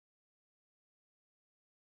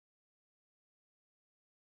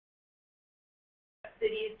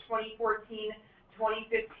Cities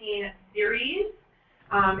 2014-2015 series.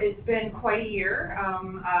 It's been quite a year.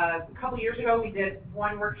 A couple years ago we did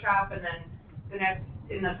one workshop, and then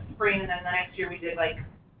in the spring, and then the next year we did like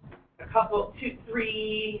a couple, 2,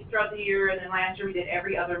 3 throughout the year, and then last year we did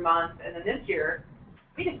every other month, and then this year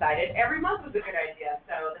we decided every month was a good idea.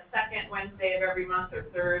 So the second Wednesday of every month, or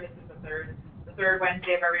third, this is the third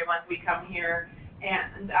Wednesday of every month we come here,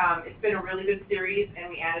 and it's been a really good series, and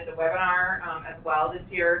we added the webinar as well this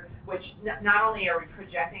year, which not only are we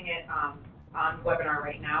projecting it on webinar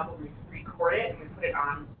right now, but we record it and we put it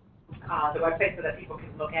on the website so that people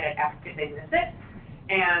can look at it if they miss it.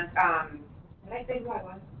 And did I say who I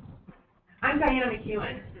was? I'm Diana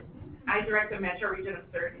McEwen. I direct the Metro Region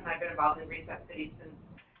of CERT, and I've been involved in GreenStep Cities since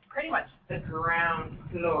pretty much the ground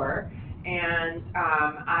floor. And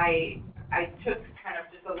I took kind of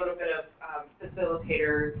just a little bit of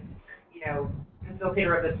facilitator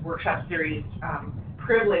of this workshop series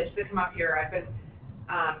privilege to come up here. I've been,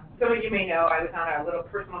 some of you may know, I was on a little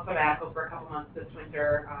personal sabbatical for a couple months this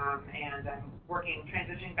winter, and I'm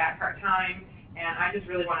transitioning back part-time, and I just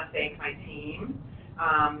really want to thank my team,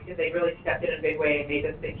 because they really stepped in a big way and made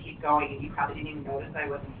this thing keep going, and you probably didn't even notice I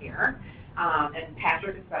wasn't here. And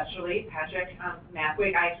Patrick especially, Patrick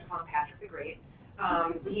Mathwig, I actually call him Patrick the Great.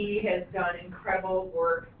 He has done incredible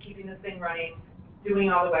work keeping this thing running,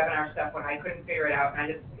 doing all the webinar stuff when I couldn't figure it out,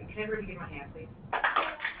 and can everybody give him a hand, please?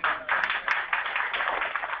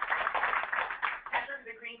 Patrick is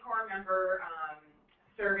a Green Corps member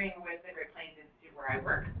serving with the Great Plains Institute where I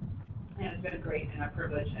work, and it's been a great and a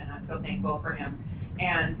privilege, and I'm so thankful for him.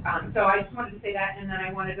 And so I just wanted to say that, and then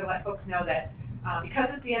I wanted to let folks know that because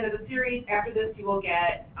it's the end of the series, after this you will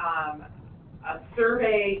get a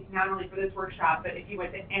survey, not only for this workshop, but if you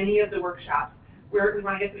went to any of the workshops, where we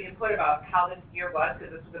want to get some input about how this year was,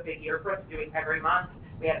 because this was a big year for us, doing every month.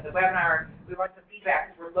 We had the webinar. We want some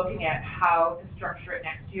feedback, because we're looking at how to structure it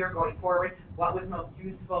next year going forward. What was most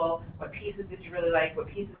useful? What pieces did you really like? What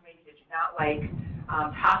pieces maybe did you not like?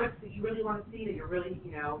 Topics that you really want to see, that you really,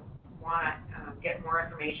 want to get more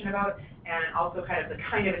information about, and also kind of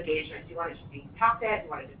engagement. Do you want to just be talked at? Do you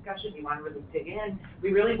want a discussion? Do you want to really dig in? We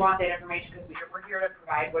really want that information, because we're here to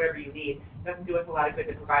provide whatever you need. It doesn't do us a lot of good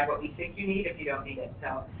to provide what we think you need if you don't need it.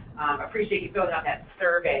 So appreciate you filling out that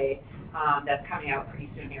survey that's coming out pretty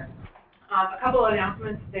soon here. A couple of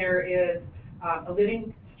announcements. There is a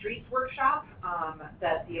Living Streets workshop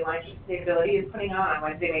that the Alliance for Sustainability is putting on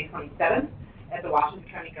Wednesday, May 27th at the Washington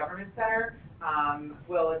County Government Center.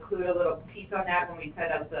 We'll include a little piece on that when we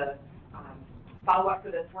set up the follow-up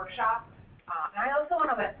for this workshop. And I also want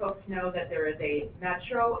to let folks know that there is a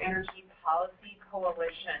Metro Energy Policy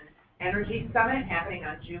Coalition Energy Summit happening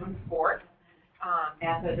on June 4th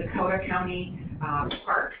at the Dakota County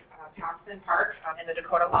Park, Thompson Park in the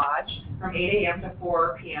Dakota Lodge from 8 a.m. to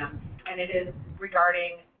 4 p.m. And it is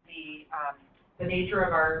regarding the nature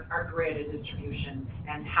of our grid and distribution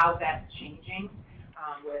and how that's changing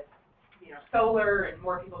with solar and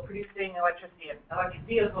more people producing electricity and electric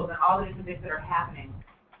vehicles and all the different things that are happening.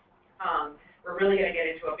 We're really going to get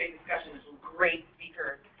into a big discussion with some great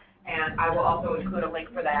speakers, and I will also include a link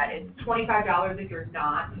for that. It's $25 if you're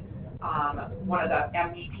not one of the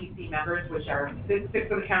MEPC members, which are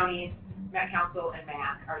six of the counties. Met Council and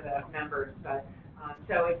MAC are the members, but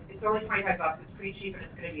so it's only $25. It's pretty cheap, and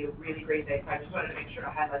it's going to be a really great day. So I just wanted to make sure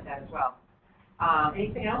to highlight that as well.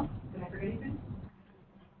 Anything else? Did I forget anything?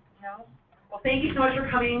 No? Well, thank you so much for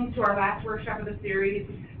coming to our last workshop of the series.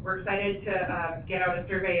 We're excited to get out a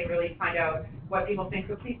survey and really find out what people think.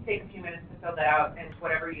 So please take a few minutes to fill that out, and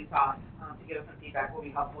whatever you thought to give us some feedback will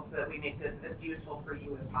be helpful so that we make this as useful for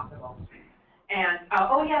you as possible. And,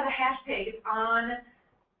 oh yeah, the hashtag is on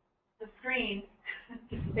the screen.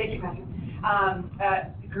 Thank you, Matthew.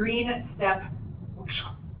 GreenStep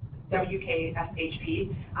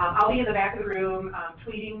WKSHP. I'll be in the back of the room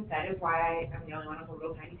tweeting. That is why I'm the only one with a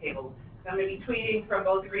little tiny table. So I'm going to be tweeting from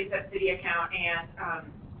both the GreenStep City account and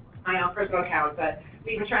my own personal account. But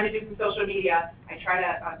we've been trying to do some social media. I try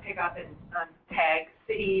to pick up and tag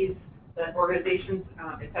cities, the organizations,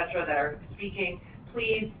 etc. that are speaking.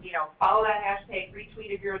 Please, follow that hashtag,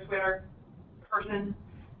 retweet if you're a Twitter person.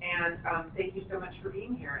 And thank you so much for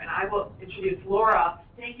being here. And I will introduce Laura.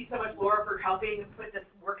 Thank you so much, Laura, for helping put this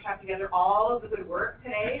workshop together. All of the good work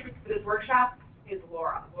today for this workshop is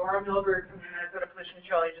Laura. Laura Milberg from the Minnesota Pollution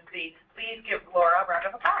Control Agency. Please give Laura a round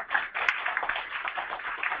of applause.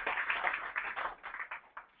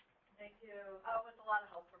 Thank you. With a lot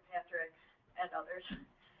of help from Patrick and others.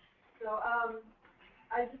 So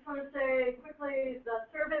I just want to say quickly, the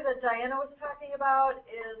survey that Diana was talking about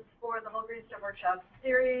is for the whole GreenStep Workshop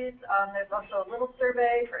series. There's also a little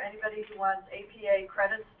survey for anybody who wants APA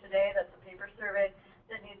credits today. That's a paper survey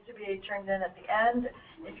that needs to be turned in at the end.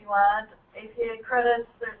 If you want APA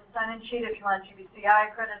credits, there's a sign-in sheet. If you want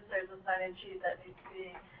GBCI credits, there's a sign-in sheet that needs to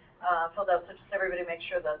be filled out, so just everybody make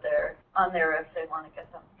sure that they're on there if they want to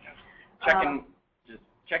get them. Just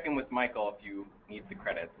check in with Michael if you need the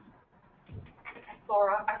credits.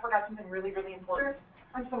 Laura, I forgot something really, really important.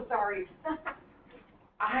 I'm so sorry.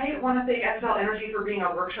 I want to thank XL Energy for being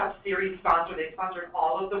a workshop series sponsor. They sponsored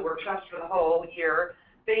all of the workshops for the whole year.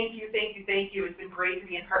 Thank you, thank you, thank you. It's been great to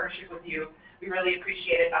be in partnership with you. We really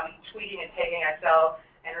appreciate it. I'll be tweeting and tagging XL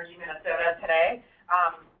Energy Minnesota today.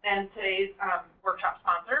 And today's workshop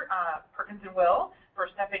sponsor, Perkins and Will, for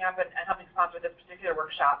stepping up and helping sponsor this particular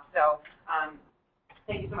workshop. So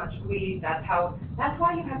thank you so much. That's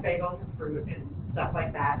why you have bagels and fruit and stuff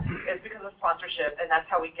like that. It's because of sponsorship, and that's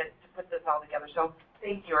how we get to put this all together. So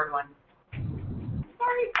thank you, everyone.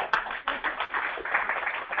 Sorry.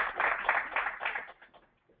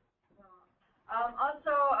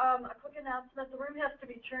 Also, a quick announcement. The room has to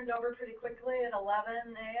be turned over pretty quickly at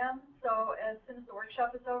 11 a.m. So as soon as the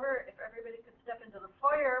workshop is over, if everybody could step into the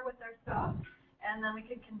foyer with their stuff, and then we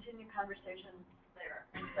can continue conversations there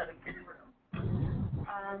instead of in the room.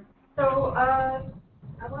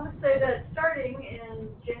 I want to say that starting in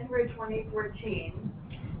January 2014,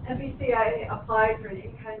 NBCI applied for an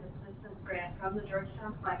in-kind assistance grant from the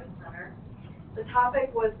Georgetown Climate Center. The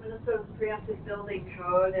topic was Minnesota's preemptive building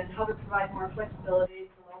code and how to provide more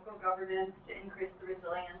flexibility to local governments to increase the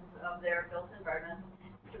resilience of their built environment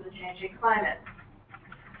to the changing climate.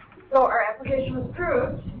 So our application was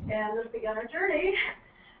approved, and this began our journey.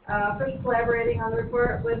 First collaborating on the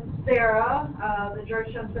report with Sarah, the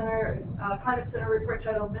Georgetown Climate Center report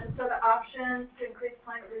titled Minnesota Options to Increase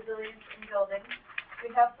Climate Resilience in Buildings.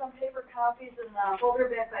 We have some paper copies in the folder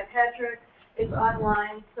back by Patrick. It's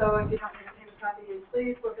online, so if you don't need a paper copy,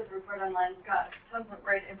 please look at the report online. It's got tons of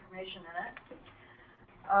great information in it.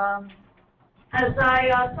 As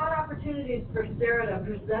I sought opportunities for Sarah to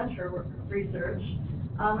present her research,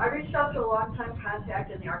 I reached out to a longtime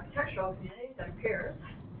contact in the architectural community, Doug Pierce.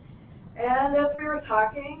 And as we were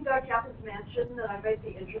talking, Doug happened to mention that I might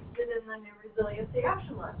be interested in the new resiliency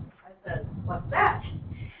action list. I said, what's that?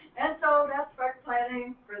 And so that sparked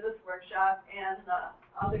planning for this workshop and the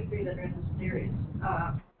other three that are in the series.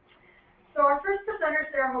 So our first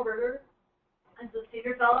presenter, Sarah Hoberger, is a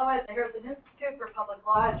senior fellow at the Harrison Institute for Public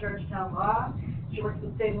Law at Georgetown Law. She works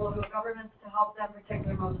with state and local governments to help them protect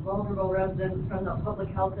their most vulnerable residents from the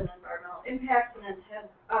public health and environmental impacts and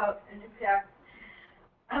impacts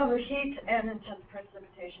of heat and intense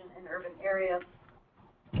precipitation in urban areas.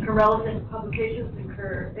 Her relevant publications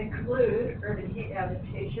include Urban Heat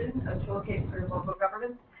Adaptation, a toolkit for local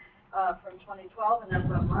governments from 2012, and that's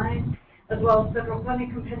online, as well as Federal Funding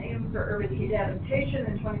Compendium for Urban Heat Adaptation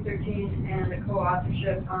in 2013, and a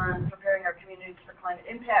co-authorship on Preparing Our Communities for Climate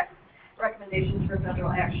Impact, Recommendations for Federal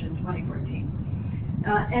Action 2014.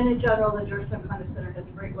 And in general, the Georgetown Climate Center has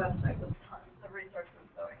a great website with tons of resources,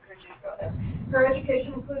 so I encourage you to go there. Her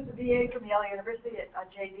education includes a BA from Yale University, a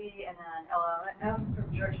JD, and an LLM from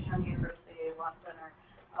Georgetown University Law Center.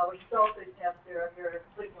 We're so pleased to have Sarah here.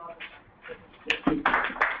 Please welcome. Good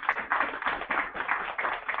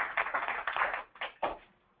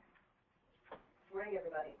morning,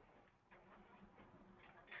 everybody.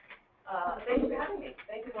 Thank you for having me.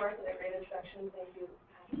 Thank you, Laura, for that great introduction. Thank you,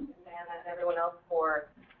 Patrick and Diana, and everyone else for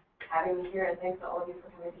having me here, and thanks to all of you for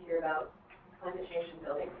coming to hear about climate change and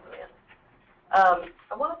building resilience.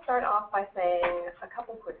 I want to start off by saying a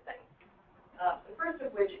couple quick things. The first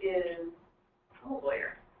of which is, I'm a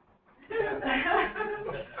lawyer.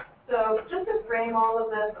 So just to frame all of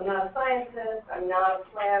this, I'm not a scientist, I'm not a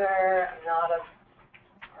planner, I'm not an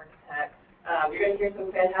architect. You're going to hear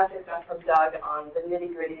some fantastic stuff from Doug on the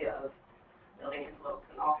nitty-gritty of building envelopes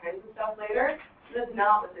and all kinds of stuff later. That's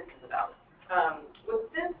not what this is about. What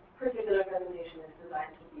this particular presentation is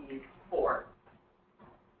designed to be for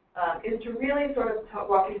is to really sort of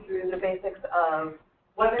walk you through the basics of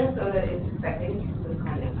what Minnesota is expecting in terms of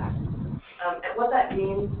climate impact, and what that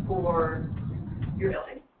means for your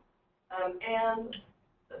building. And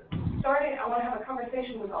starting, I want to have a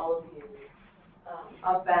conversation with all of you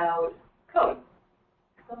about code.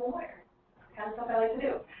 I'm a lawyer. That's the kind of stuff I like to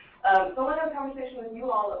do. So I want to have a conversation with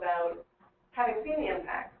you all about having seen the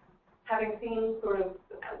impacts, having seen sort of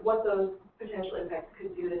what those potential impacts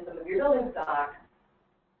could do to some of your building stock,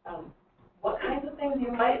 what kinds of things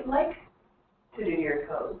you might like to do to your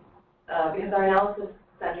code, because our analysis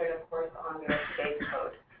centered, of course, on your base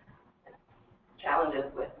code. challenges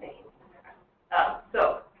with making things different.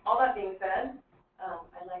 So all that being said,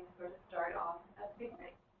 I'd like to sort of start off at the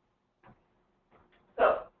beginning.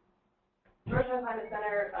 So, Georgetown Climate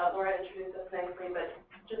Center, Laura introduced us nicely, but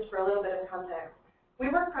just for a little bit of context, we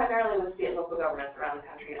work primarily with state and local governments around the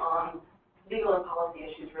country on legal and policy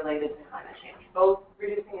issues related to climate change, both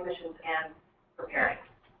reducing emissions and preparing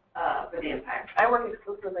for the impact. I work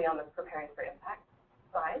exclusively on the preparing for impact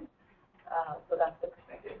side, so that's the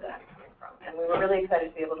perspective that I'm coming from. And we were really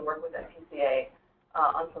excited to be able to work with NPCA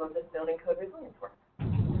on some of this building code resilience work.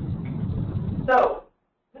 So,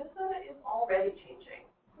 Minnesota is already changing.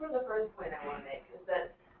 Sort of the first point I want to make is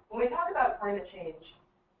that when we talk about climate change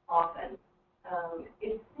often,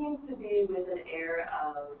 it seems to be with an air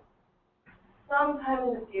of sometime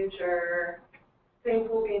in the future, things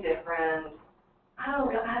will be different. I don't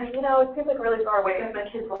really, it seems like really far away, because my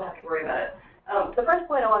kids will have to worry about it. The first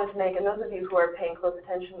point I wanted to make, and those of you who are paying close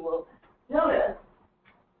attention will notice,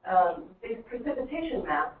 these precipitation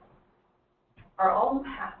maps are all in the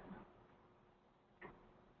past.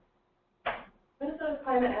 Minnesota's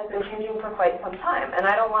climate has been changing for quite some time, and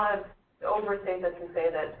I don't want to overstate this and say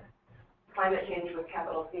that climate change with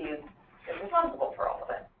capital C is responsible for all of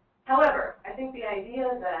it. However, I think the idea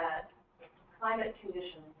that climate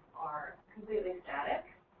conditions are completely static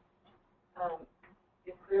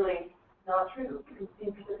is clearly not true. You can see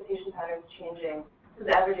precipitation patterns changing to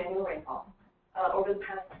the average annual rainfall over the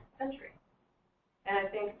past century. And I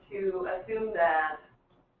think to assume that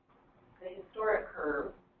the historic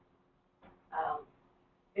curve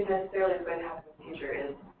is necessarily going to happen in the future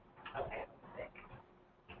is a mistake.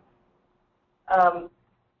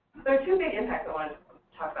 There are two big impacts I want to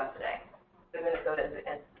talk about today that Minnesota is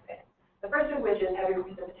anticipating. The first of which is heavy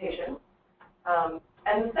precipitation,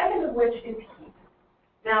 and the second of which is heat.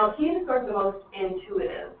 Now, heat is sort of the most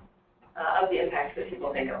intuitive of the impacts that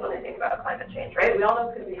people think of when they think about climate change, right? We all know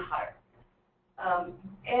it's going to be hotter.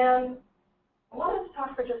 And I wanted to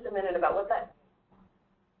talk for just a minute about what that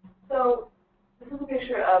means. So, this is a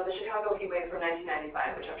picture of the Chicago heat wave from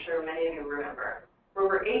 1995, which I'm sure many of you remember, where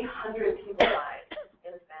over 800 people died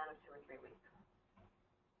in a span of 2 or 3 weeks.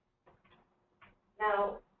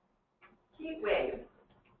 Now, heat waves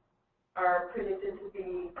are predicted to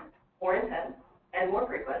be more intense and more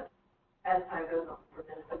frequent as time goes on for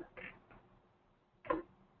Minnesota.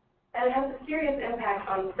 And it has a serious impact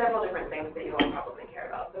on several different things that you all probably care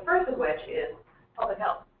about. The first of which is public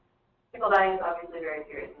health. People dying is obviously very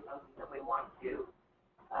serious and something that we want to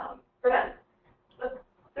prevent. But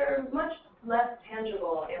there are much less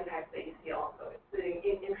tangible impacts that you see also, including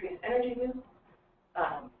increased energy use,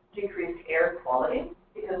 decreased air quality,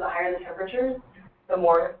 because the higher the temperatures, the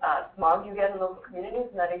more smog you get in local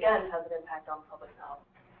communities, and that again has an impact on public health,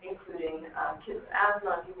 including kids with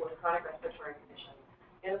asthma, people with chronic respiratory conditions,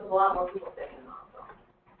 and there's a lot more people sick in the hospital.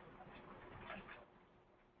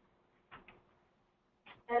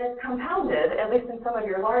 And it's compounded, at least in some of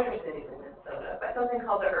your larger cities in Minnesota, by something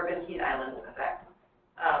called the urban heat island effect.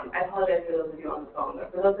 I apologize for those of you on the phone,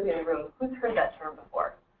 but for those of you in the room, who's heard that term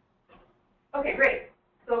before? Okay, great.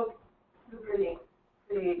 So, this is a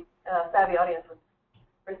pretty savvy audience with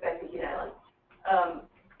respect to heat island.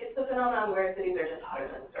 It's a phenomenon where cities are just hotter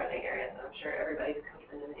than surrounding areas, and I'm sure everybody who comes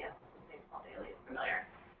into Minneapolis and St. Paul daily is familiar.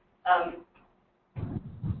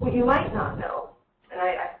 What you might not know, and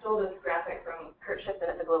I stole this graphic from Kurt Shipton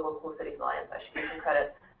at the Global Cool Cities Alliance, I should give him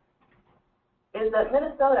credit, is that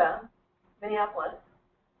Minneapolis,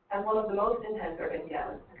 has one of the most intense urban heat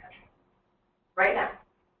islands in the country. Right now.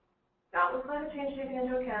 Not with climate change taken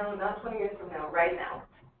into account, not 20 years from now, right now.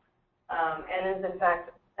 And is in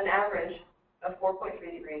fact an average of 4.3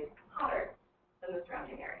 degrees hotter than the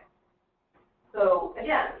surrounding area. So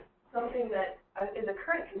again, something that is a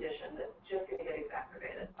current condition that's just going to get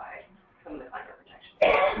exacerbated by some of the climate protection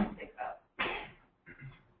to think about.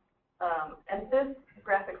 And this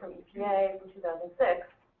graphic from EPA from 2006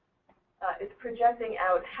 is projecting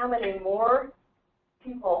out how many more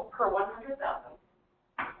people per 100,000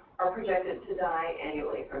 are projected to die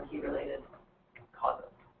annually from heat-related causes.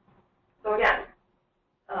 So again,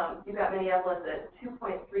 you've got Minneapolis at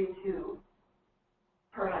 2.32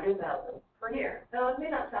 per 100,000 per year. Now, it may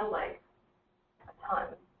not sound like a ton,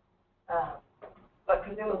 but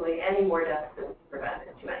presumably any more deaths than we can prevent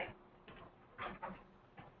is too many.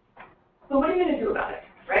 So what are you going to do about it,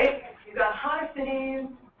 right? You've got hotter cities,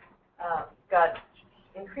 you've got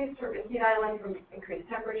increased urban heat islands from increased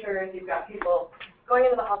temperatures, you've got people going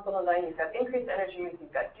into the hospital and dying, you've got increased energy use,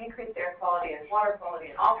 you've got decreased air quality and water quality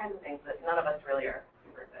and all kinds of things that none of us really are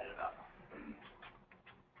super excited about.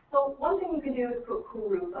 So one thing you can do is put cool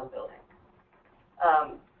roofs on buildings,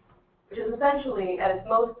 which is essentially, at its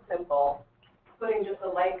most simple, putting just a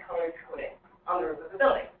light-colored coating on the roof of the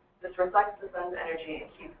building. This reflects the sun's energy and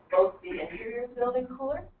keeps both the interior of the building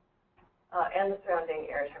cooler and the surrounding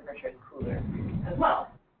air temperatures cooler as well.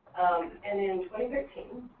 And in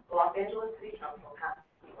 2013, the Los Angeles City Council passed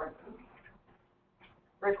an ordinance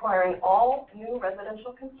requiring all new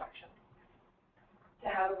residential construction to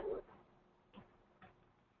have a cooler.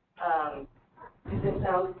 This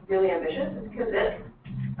sounds really ambitious, because it is.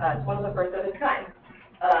 It's one of the first of its kind.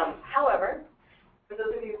 However, for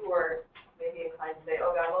those of you who are maybe inclined to say,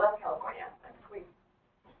 oh God, well, that's California.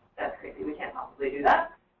 That's crazy. We can't possibly do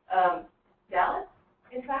that. Dallas,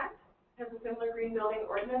 in fact, has a similar green building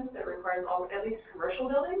ordinance that requires all, at least commercial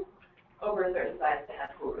buildings over a certain size to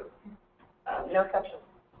have cool roofs. No exceptions.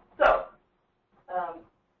 So,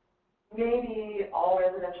 maybe all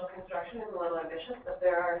residential construction is a little ambitious, but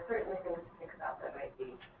there are certainly things to think about that might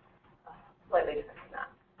be slightly different from that.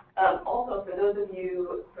 Also, for those of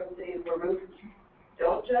you from cities where roofs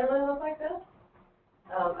don't generally look like this,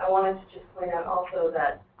 I wanted to just point out also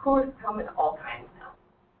that coolers come in all kinds now.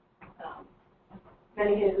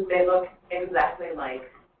 Many cases, they look exactly like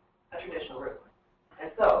a traditional roof. And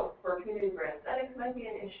so, for communities where aesthetics might be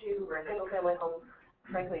an issue, where single-family homes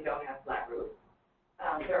frankly don't have flat roofs,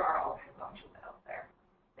 there are all kinds of options out there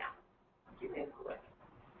now to keep things cooler.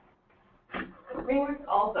 Green roofs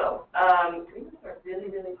also. Green roofs are really,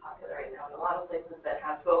 really popular right now in a lot of places that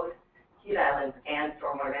have both heat islands and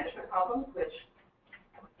stormwater management problems, which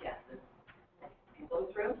I would guess is people in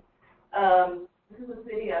this room. This is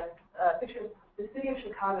a picture of the city of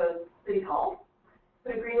Chicago's City Hall.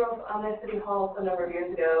 Put a green roof on their City Hall a number of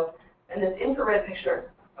years ago, and this infrared picture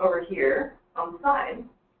over here on the side,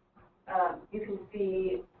 you can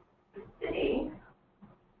see the city.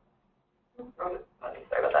 Sorry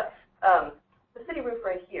about that. The city roof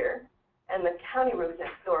right here, and the county roof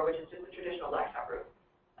next door, which is just a traditional blacktop roof.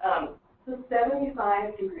 So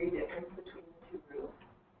 75-degree difference between the two roofs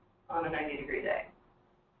on a 90-degree day.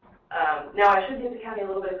 Now, I should give the county a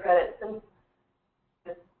little bit of credit. Since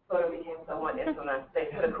this photo became somewhat infamous, they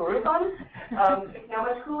put a cool roof on. It's now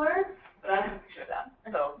much cooler, but I don't have a picture of that.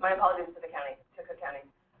 So my apologies to the county, to Cook County.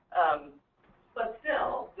 But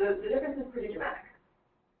still, the difference is pretty dramatic.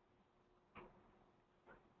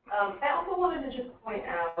 I also wanted to just point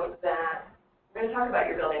out that we're going to talk about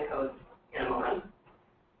your building codes in a moment.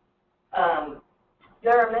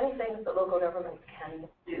 There are many things that local governments can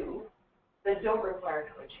do that don't require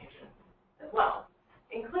code changes as well,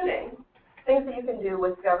 including things that you can do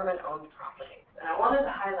with government-owned properties. And I wanted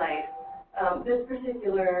to highlight this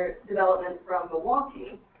particular development from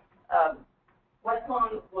Milwaukee. West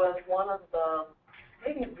Lawn was one of the,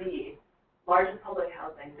 maybe the largest public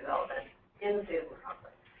housing development in the state of Wisconsin.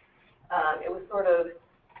 It was sort of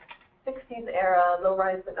 60s era,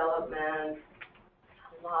 low-rise development,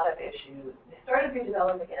 a lot of issues. They started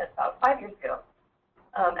redeveloping it about 5 years ago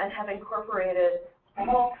and have incorporated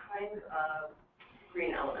all kinds of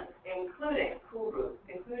green elements, including cool roofs,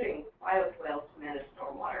 including bioswales to manage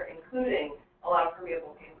stormwater, including a lot of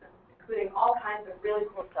permeable pavements, including all kinds of really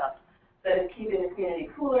cool stuff that is keeping the community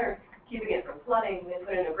cooler, keeping it from flooding. They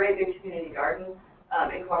put in a great big community garden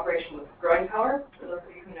in cooperation with Growing Power, for those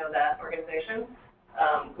of you who know that organization,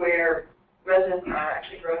 where residents are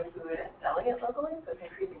actually growing food and selling it locally, so it's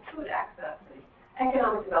increasing food access and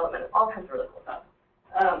economic development, all kinds of really cool stuff.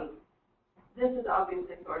 This is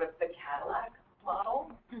obviously sort of the Cadillac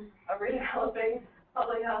model of redeveloping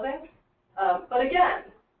public housing. But again,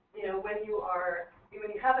 you know, when you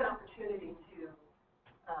have an opportunity to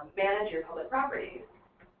manage your public properties,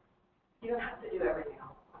 you don't have to do everything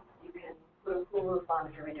all at once. You can put a cool roof on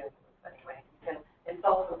if you're redoing the roof anyway. You can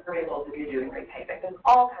install some permeables if you're doing repaving. There's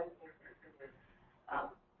all kinds of things that you can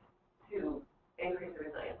do to increase the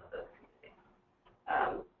resilience of those communities.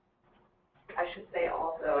 I should say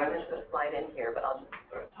also, I'm going to put a slide in here, but I'll just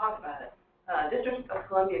sort of talk about it. District of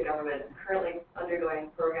Columbia government is currently undergoing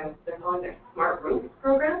programs, they're calling their Smart Roof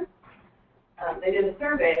program. They did a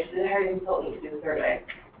survey, they hired a consultant to do the survey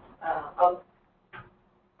of,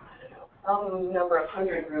 some number of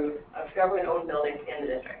 100 roofs of government-owned buildings in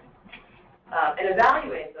the district, and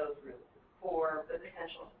evaluate those roofs for the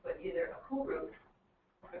potential to put either a cool roof,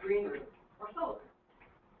 a green roof, or solar roof.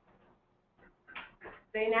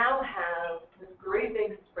 They now have this great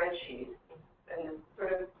big spreadsheet and this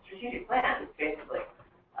sort of strategic plan, basically,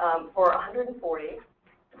 for 140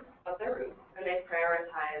 of their roofs, and they've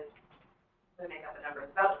prioritized, to make up a number,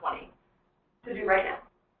 it's about 20 to do right now.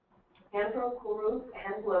 A handful of cool roofs, a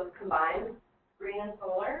handful of combined green and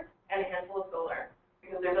solar, and a handful of solar,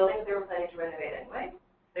 because they're buildings they were planning to renovate anyway.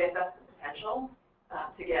 They assess the potential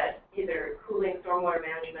to get either cooling, stormwater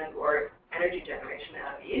management, or energy generation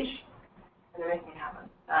out of each, and they're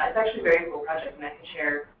actually a very cool project, and I can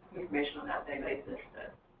share some information on that if anybody's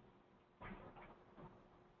interested.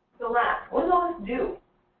 So last, what does all this do?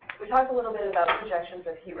 We talked a little bit about projections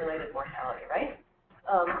of heat-related mortality, right?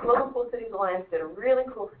 Global Cool Cities Alliance did a really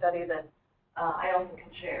cool study that I also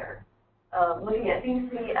can share, looking at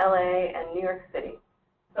DC, LA, and New York City.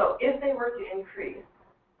 So if they were to increase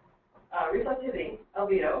receptivity,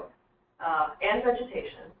 albedo, and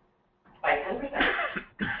vegetation by 10%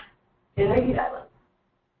 in their heat islands,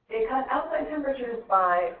 they cut outside temperatures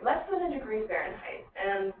by less than 1 degree Fahrenheit,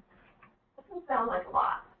 and that doesn't sound like a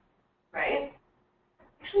lot, right?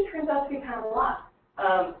 Actually turns out to be kind of a lot.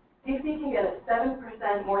 DC can get a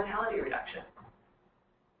 7% mortality reduction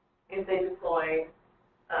if they deploy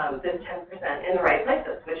this 10% in the right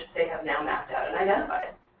places, which they have now mapped out and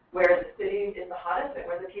identified, where the city is the hottest and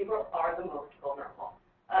where the people are the most vulnerable.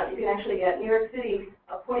 You can actually get New York City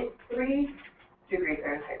a 0.3 degree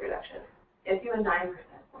Fahrenheit reduction if you have a 9%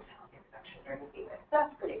 mortality reduction during the heat wave.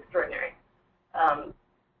 That's pretty extraordinary.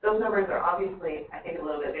 Those numbers are obviously, I think, a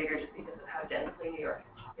little bit bigger just because of how densely New York is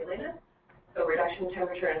populated. So reduction in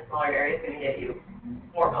temperature in a smaller area is going to get you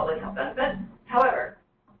more public health benefit. However,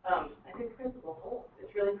 I think the principle holds.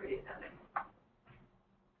 It's really pretty astounding.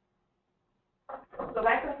 So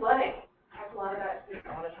back to flooding. I talked a lot about it.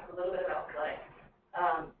 I want to talk a little bit about flooding.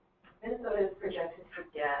 Minnesota is projected to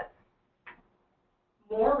get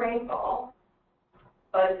more rainfall,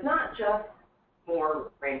 but it's not just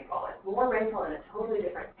more rainfall. It's more rainfall in a totally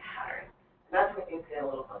different pattern. And that's where things get a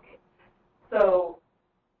little funky. So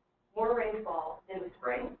more rainfall in the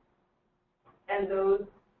spring, and those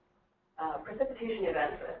precipitation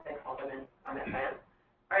events, as they call them in climate science,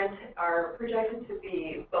 are projected to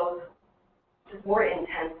be both just more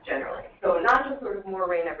intense generally. So not just sort of more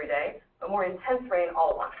rain every day, but more intense rain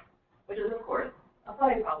all at once, which is, of course, a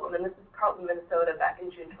flooding problem. And this is Carlton, Minnesota, back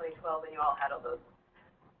in June 2012, and you all had all those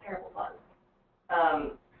terrible floods.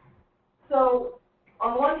 So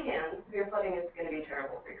on one hand, severe flooding is going to be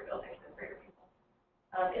terrible for your buildings and for your people.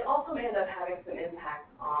 It also may end up having some impact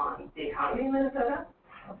on the economy in Minnesota,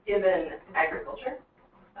 given agriculture.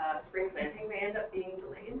 Spring planting may end up being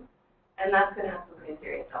delayed, and that's going to have some pretty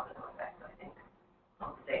serious domino effects, I think,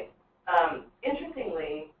 on the state.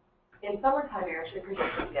 Interestingly, in summertime, you're actually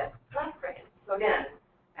projected to get less rain. So again,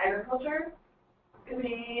 agriculture is going to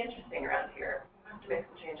be interesting around here. We'll have to make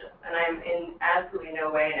some changes. And I'm in absolutely no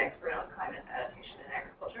way an expert on climate adaptation in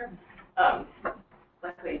agriculture.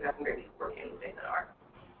 Luckily, you've got some great people working in the state that are.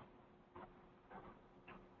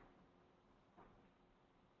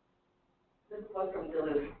 This is one from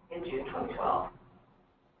Duluth in June 2012.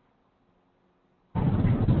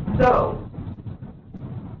 So,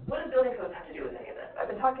 what does building codes have to do with any of this?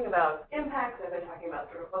 I've been talking about impacts. I've been talking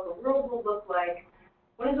about sort of what the world will look like.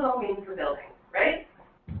 What does it all mean for buildings, right?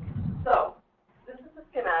 So, this is a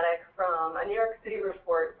schematic from a New York City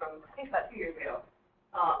report from, I think, about 2 years ago,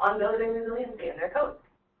 on building resiliency in their codes.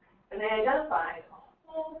 And they identified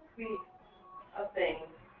a whole suite of things.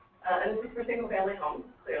 And this is for single-family homes,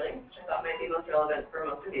 clearly, which I thought might be most relevant for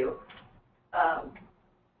most of you.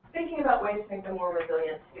 Thinking about ways to make them more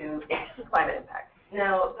resilient to climate impacts.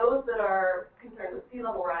 Now, those that are concerned with sea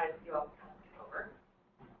level rise, you all can skip over.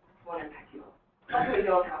 It won't impact you. Luckily, you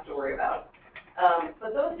don't have to worry about.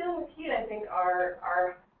 But those dealing with heat, I think,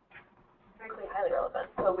 are frankly highly relevant.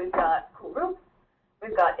 So we've got cool roofs,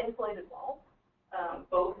 we've got insulated walls,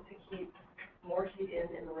 both to keep more heat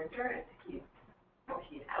in the winter and to keep more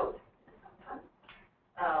heat out in the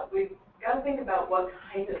summertime. We've got to think about what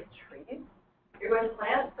kind of trees you're going to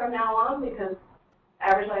plant from now on, because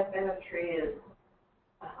average lifespan of a tree is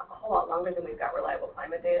a whole lot longer than we've got reliable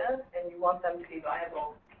climate data, and you want them to be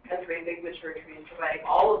viable as great big mature trees, providing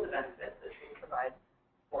all of the benefits that trees provide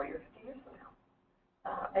 40 or 50 years from now.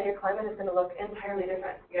 And your climate is going to look entirely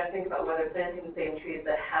different. You got to think about whether planting the same trees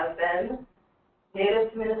that have been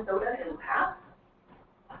native to Minnesota in the past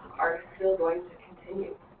are still going to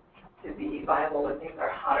continue to be viable when things are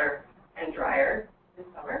hotter and drier this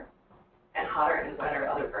summer and hotter and wetter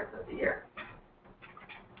other parts of the year.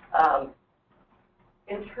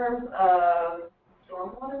 In terms of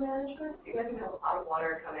stormwater management, you guys have a lot of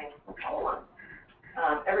water coming all at once.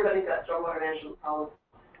 Everybody's got stormwater management problems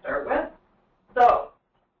to start with. So,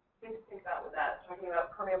 things to think about with that. Talking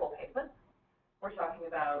about permeable pavement. We're talking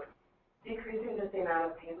about decreasing just the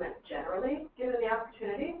amount of pavement generally, given the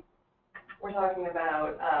opportunity. We're talking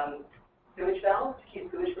about sewage valves to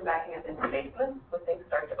keep sewage from backing up into basements when things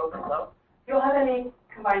start to overflow. Do you all have any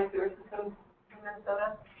combined sewer systems in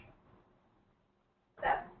Minnesota?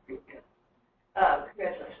 That's pretty good.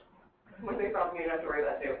 Congratulations. One big problem you don't have to worry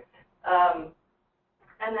about too.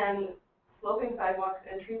 And then sloping sidewalks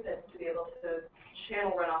and tree pits to be able to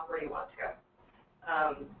channel runoff where you want it to go.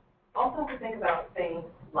 Also to think about things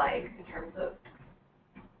like, in terms of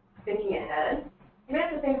thinking ahead, you may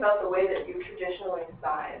have to think about the way that you traditionally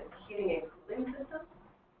size heating and cooling systems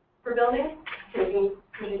for buildings, taking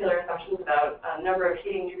particular assumptions about number of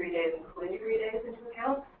heating degree days and cooling degree days into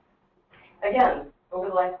account. Again, over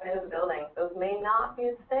the lifespan of the building, those may not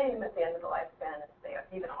be the same at the end of the lifespan as they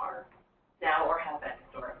even are now or have been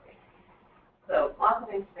historically. So lots of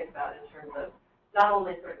things to think about in terms of not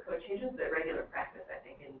only sort of code changes, but regular practice, I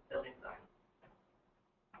think, in building design.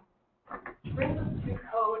 Which brings us to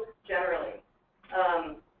code generally.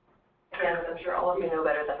 Again, as I'm sure all of you know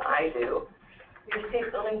better than I do, your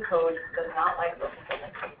state building code does not like local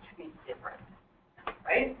building code to be different,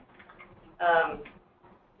 right?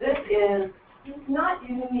 This is not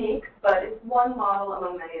unique, but it's one model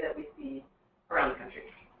among many that we see around the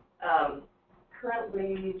country.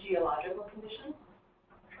 Currently, geological conditions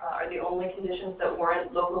are the only conditions that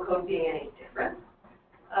warrant local code being any different.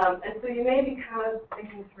 And so you may be kind of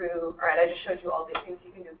thinking through, all right, I just showed you all these things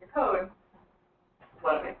you can do with your code.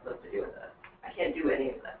 What am I supposed to do with this? I can't do any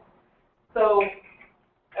of this. So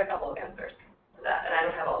a couple of answers to that, and I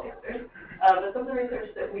don't have all the answers. But some of the research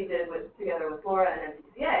that we did together with Laura and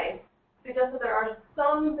NCCA suggests that there are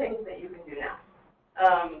some things that you can do now.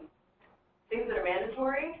 Things that are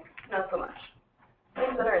mandatory, not so much.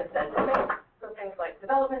 Things that are incentive-based, so things like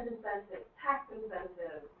development incentives, tax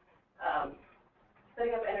incentives,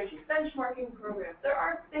 setting up energy benchmarking programs. There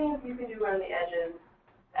are things you can do around the edges,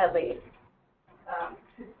 at least,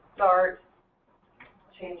 to start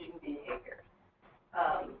changing behavior.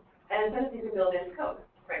 And incentives you can build into code,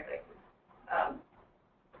 frankly.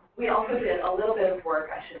 We also did a little bit of work,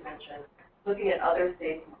 I should mention, looking at other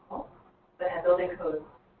states that have building codes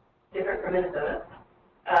different from Minnesota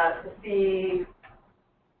to see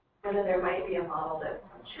whether there might be a model that's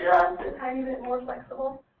just a tiny bit more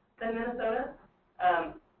flexible than Minnesota,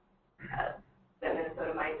 that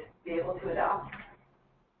Minnesota might be able to adopt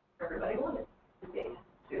for everybody wanted the state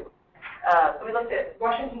to. So we looked at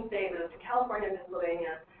Washington State, we looked at California and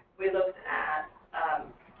Pennsylvania, we looked at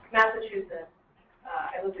Massachusetts,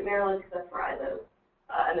 I looked at Maryland because that's where I live,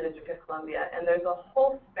 and the District of Columbia, and there's a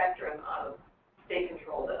whole spectrum of state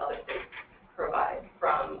control that other states provide,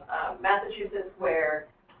 from Massachusetts, where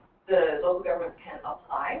the local government can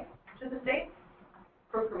apply to the state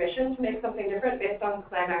for permission to make something different based on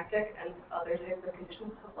climatic and other types of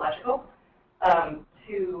conditions, topological,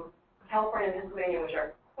 to California and Pennsylvania, which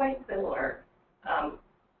are quite similar,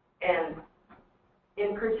 and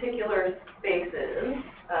in particular spaces,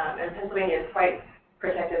 and Pennsylvania is quite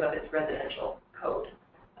protective of its residential code,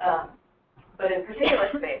 but in particular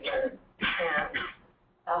spaces, can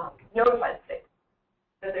notify the state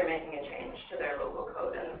that they're making a change to their local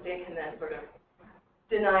code, and the state can then sort of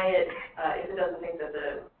deny it if it doesn't think that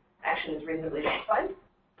the action is reasonably justified.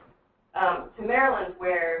 To Maryland,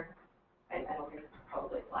 where, I don't think this is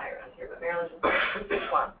probably fly around here, but Maryland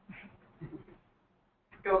just wants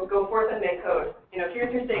go forth and make code. You know,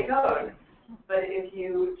 here's your state code, but if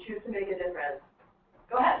you choose to make a difference,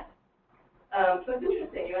 go ahead. So it's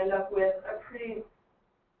interesting. You end up with a pretty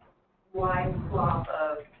wide swath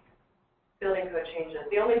of building code changes.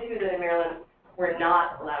 The only two that in Maryland were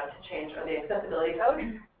not allowed to change are the accessibility code,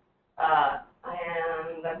 and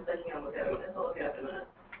I'm thinking on what the other one is. I'll look it up in a minute.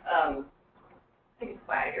 I think it's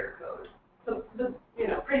swagger code. So, you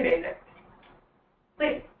know, pretty basic.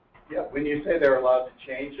 Please. Yeah, when you say they're allowed to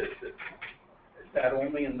change it, is that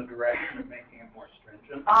only in the direction of making it more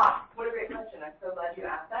stringent? What a great question. I'm so glad you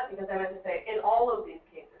asked that, because I meant to say, in all of these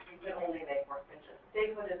cases, you can only make more stringent.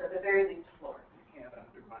 State code is at the very least floor.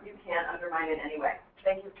 You can't undermine it in any way.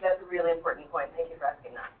 Thank you. That's a really important point. Thank you for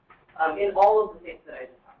asking that. In all of the states that I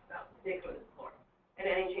just talked about, state code is floor, and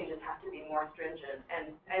any changes have to be more stringent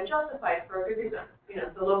and justified for a good reason. You know,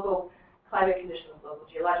 the local climate conditions, local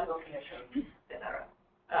geological conditions, etc.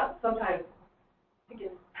 Sometimes, I think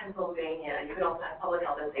in Pennsylvania, you can also have public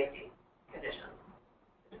health and safety conditions.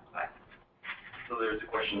 So there's a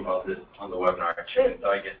question about this on the webinar, actually. So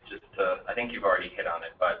I guess just to, I think you've already hit on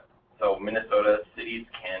it, but so Minnesota cities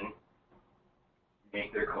can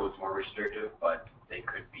make their codes more restrictive, but they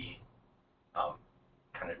could be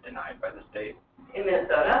kind of denied by the state. In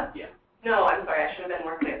Minnesota? Yeah. No, I'm sorry, I should have been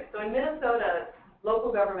more clear. So in Minnesota,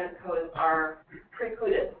 local government codes are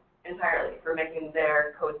precluded entirely for making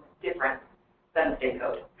their codes different than the state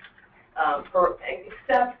code,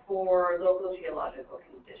 except for local geological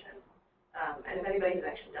conditions. And if anybody has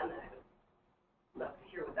actually done that, I would love to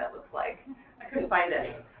hear what that looks like. I couldn't find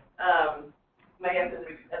any. My guess is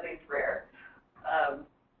it's at least rare.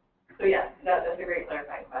 So yeah, that's a great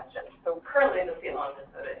clarifying question. So currently the state law in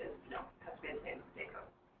Minnesota is, has to be the same as the state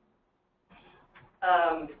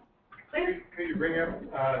Please? Could you bring up,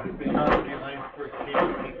 the technology line for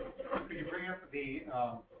state, could you bring up the,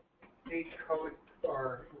 state code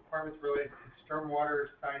or requirements related to stormwater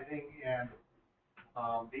sizing and,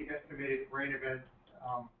 the estimated rain events,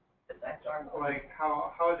 like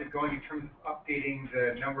how is it going in terms of updating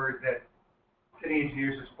the numbers that city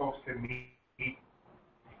engineers are supposed to meet?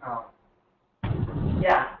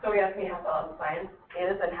 Yeah, so we asked me how solid the science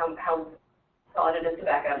is and how solid it is to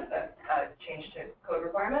back up a change to code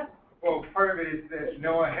requirement. Well, part of it is that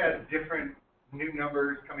NOAA has different new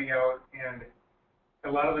numbers coming out, and a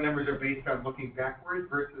lot of the numbers are based on looking backwards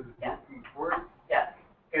versus looking forward. Yes.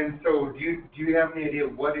 And so, do you have any idea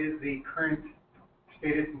what is the current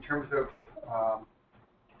status in terms of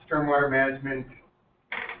stormwater management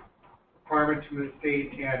requirements from the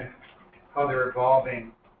state and how they're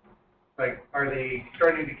evolving? Like, are they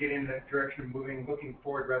starting to get in that direction of looking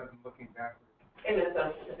forward rather than looking backwards? In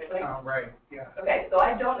Minnesota specifically? Right, yeah. Okay, so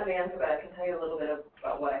I don't know the answer, but I can tell you a little bit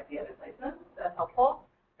about what I see other places. That's helpful.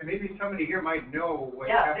 And maybe somebody here might know what's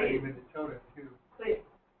Yeah, happening in Minnesota, too. Please.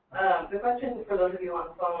 The question for those of you on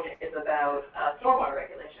the phone is about stormwater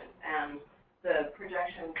regulations and the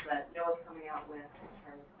projections that NOAA's coming out with in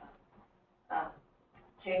terms of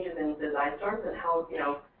changes in design storms and how, you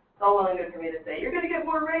know, it's all well and good for me to say, you're going to get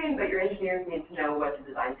more rain, but your engineers need to know what to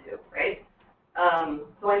design to, right?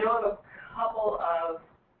 So I know of a couple of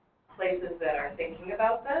places that are thinking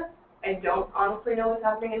about this. I don't honestly know what's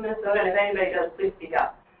happening in Minnesota, and if anybody does, please speak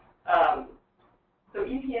up. So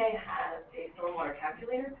EPA has a stormwater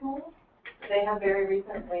calculator tool that they have very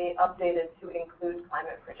recently updated to include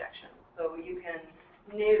climate projections. So you can,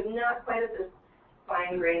 not quite at this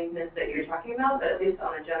fine-grainedness that you're talking about, but at least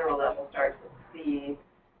on a general level, start to see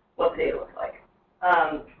what the data looks like.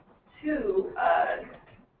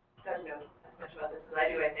 Doesn't know as much about this as I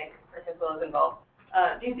do, I think, for his well is involved.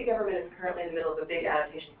 DC government is currently in the middle of a big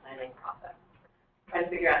adaptation planning process, trying to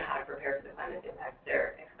figure out how to prepare for the climate impacts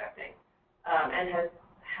they're expecting. And has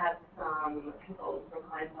had some consultants from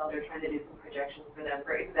clientele, they're trying to do some projections for them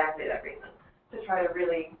for exactly that reason, to try to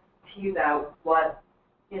really tease out what,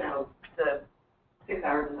 you know, the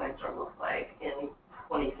 6-hour design storm looks like in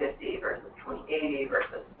 2050 versus 2080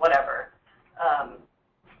 versus whatever.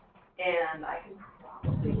 And I can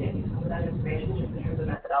probably get you some of that information just in terms of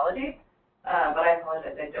methodology, but I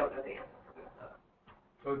apologize, I don't know the answer for Minnesota.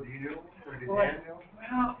 So do you know, or did Dan know?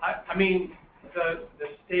 Well, I mean, the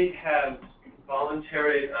state has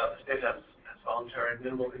voluntary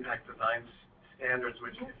minimal impact design standards,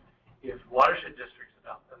 which if watershed districts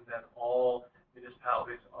adopt them, then all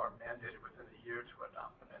municipalities are mandated within a year to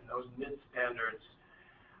adopt them. And those mid standards,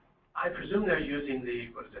 I presume they're using the,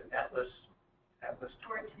 what is it, Atlas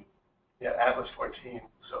 14. Yeah, Atlas 14.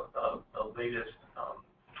 So the latest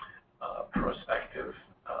prospective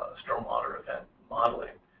stormwater event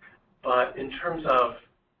modeling. But in terms of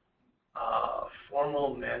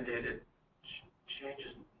formal mandated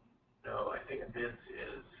changes, no, I think MIDS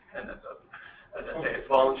is, and as I say, it's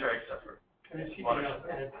voluntary except for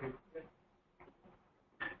watershed.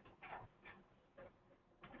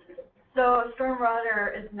 So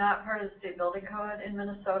stormwater is not part of the state building code in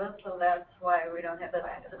Minnesota, so that's why we don't have that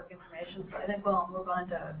specific information. So I think we'll move on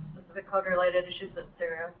to specific code-related issues that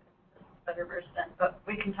Sarah is better versed in. But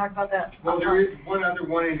we can talk about that. Well, there is one other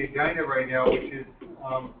one in Edina right now, which is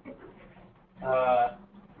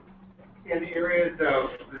in areas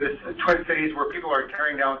of the Twin Cities where people are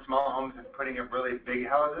tearing down small homes and putting up really big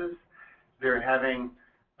houses. They're having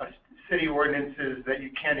city ordinances that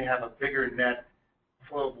you can't have a bigger net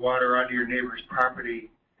flow of water onto your neighbor's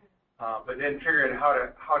property, but then figuring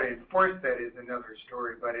out how to enforce that is another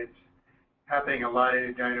story. But it's happening a lot in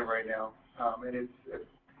Edina right now, and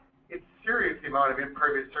it's serious the amount of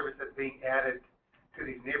impervious surface that's being added to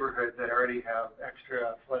these neighborhoods that already have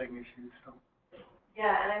extra flooding issues. So.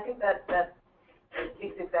 Yeah, and I think that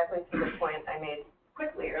speaks exactly to the point I made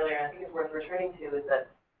quickly earlier. I think it's worth returning to is that,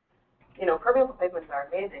 you know, permeable pavements are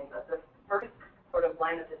amazing, but the first sort of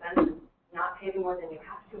line of defense is not paving more than you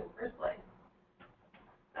have to in the first place,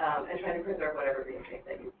 and trying to preserve whatever green space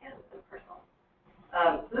that you can in the first place.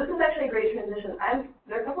 So this is actually a great transition.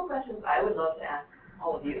 There are a couple questions I would love to ask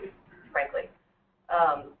all of you, frankly.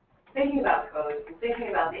 Thinking about codes, and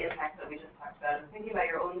thinking about the impacts that we just talked about, and thinking about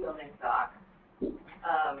your own building stock, do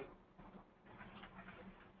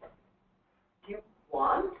you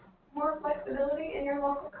want more flexibility in your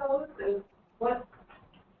local codes, and what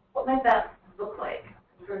might that look like?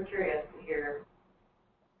 I'm sort of curious to hear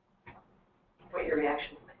what your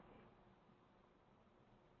reactions might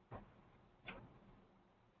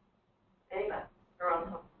be. Anybody? Around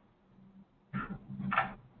home?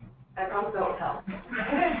 I promise I won't tell.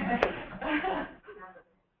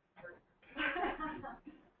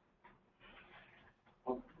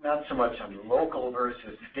 not so much on local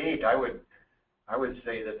versus state. I would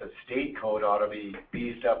say that the state code ought to be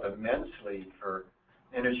beefed up immensely for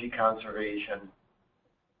energy conservation,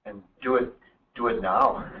 and do it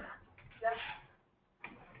now. Yeah.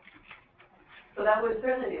 So that would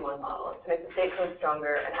certainly be one model, to make the state code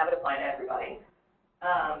stronger and have it apply to everybody.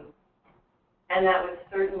 And that would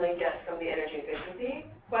certainly get some of the energy efficiency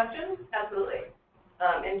questions, absolutely.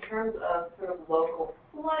 In terms of sort of local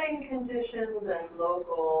flooding conditions and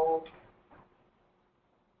local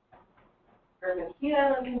urban heat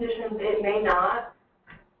island conditions, it may not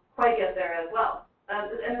quite get there as well. And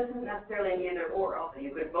this isn't necessarily an either or, although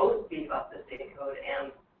you could both beef up the state code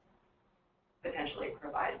and potentially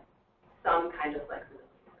provide some kind of flexibility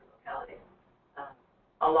for localities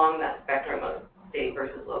along that spectrum of state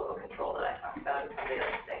versus local control that I talked about in some of the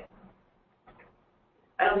other states.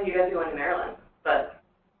 I don't think you guys go into Maryland, but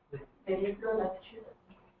maybe you go to Massachusetts.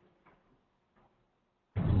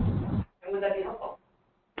 And would that be helpful?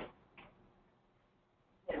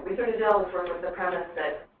 Yeah, we sort of did all this work with the premise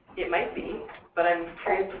that it might be, but I'm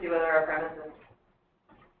curious to see whether our premise is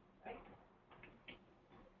right.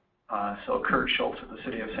 So Kurt Schultz of the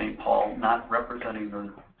City of St. Paul, not representing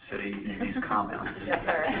the city in these comments. Yes,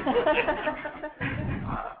 sir.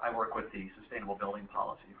 I work with the Sustainable Building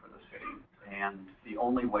Policy for the city, and the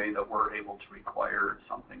only way that we're able to require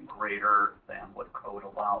something greater than what code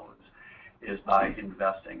allows is by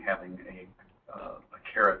investing, having a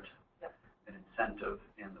carrot, an incentive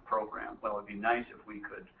in the program. Well, it'd be nice if we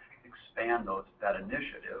could expand that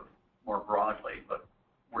initiative more broadly, but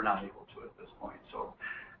we're not able to at this point. So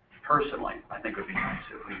personally, I think it would be nice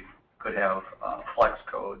if we could have flex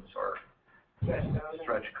codes or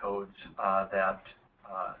stretch codes that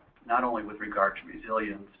not only with regard to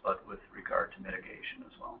resilience, but with regard to mitigation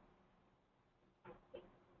as well.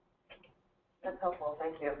 That's helpful,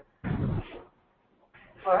 thank you.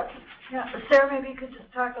 Laura? Yeah, Sarah, maybe you could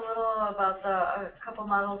just talk a little about a couple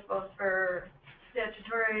models, both for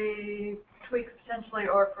statutory tweaks potentially,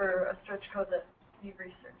 or for a stretch code that you've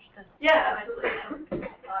researched. Yeah, absolutely.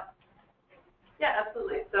 Yeah,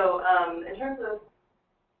 absolutely. So in terms of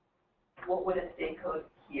what would a state code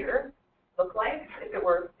here look like if it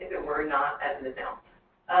were not as it is now?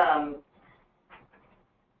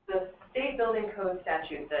 The state building code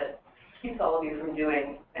statute that keeps all of you from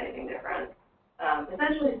doing anything different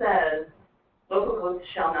essentially says local codes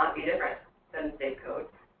shall not be different than the state code,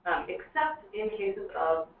 except in cases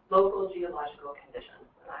of local geological conditions.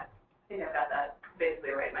 And I think I've got that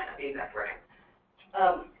basically right, might not be exact wording.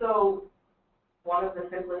 So one of the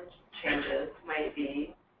simplest changes might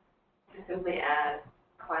be to simply add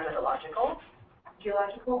climatological,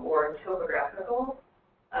 geological, or topographical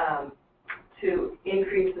to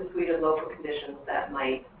increase the suite of local conditions that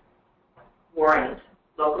might warrant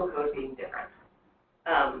local code being different.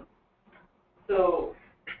 So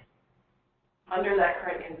under that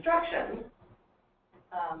current construction,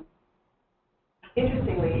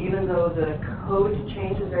 interestingly, even though the code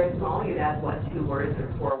change is very small, you'd add, 2 words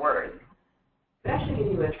or 4 words, it actually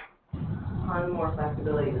gives you a ton more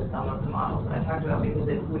flexibility than some of the models that I talked about, because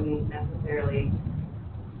it wouldn't necessarily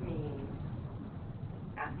mean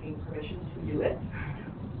asking permission to do it.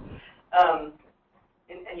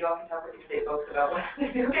 And you all can talk with your state folks about what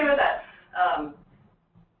if you're okay with that.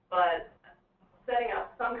 But setting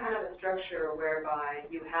up some kind of a structure whereby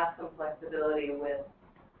you have some flexibility with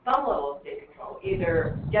some level of state control,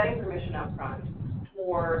 either getting permission up front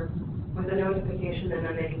or with a notification, and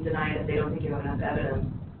then they can deny it if they don't think you have enough evidence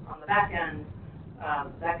on the back end,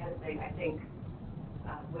 that kind of thing, I think,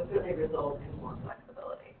 would certainly result in more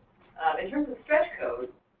flexibility. In terms of stretch code,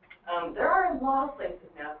 there are a lot of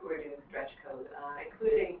places now who are doing stretch code,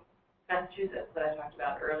 including Massachusetts that I talked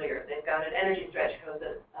about earlier. They've got an energy stretch code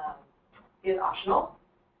that is optional.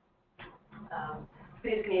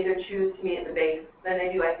 Cities can either choose to meet at the base, then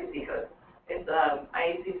they do ICC codes. It's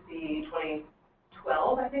ICC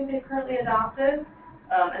 2012, I think they've currently adopted,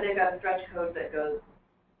 and they've got a stretch code that goes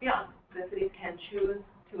beyond. The cities can choose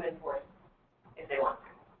to enforce if they want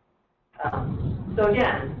to. So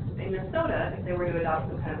again, in Minnesota, if they were to adopt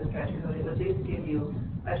some kind of a stretch code, it would at least give you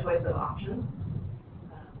a choice of options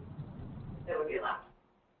that would be allowed.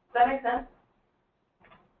 Does that make sense?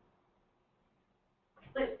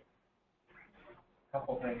 Please.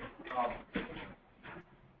 Couple things.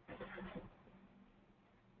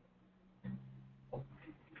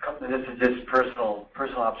 This is just personal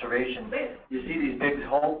observation. Please. You see these big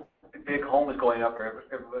homes going up, where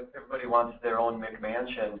everybody wants their own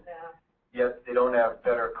McMansion, yet they don't have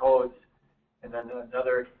better codes. And then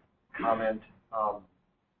another comment,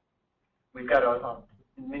 we've got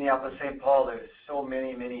in Minneapolis, St. Paul, there's so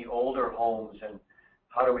many older homes, and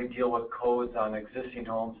how do we deal with codes on existing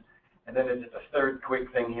homes? And then it's a third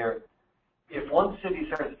quick thing here. If one city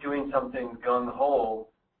starts doing something gung-ho,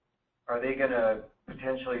 are they going to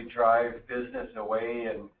potentially drive business away?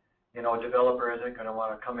 And, you know, a developer isn't going to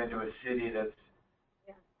want to come into a city that's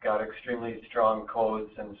got extremely strong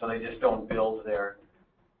codes, and so they just don't build there.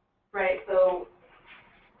 Right, so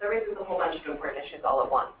that raises a whole bunch of important issues all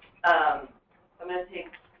at once. I'm going to take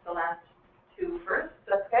the last two first, if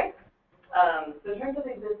that's okay. So in terms of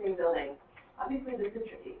existing buildings, obviously this is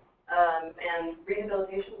tricky. And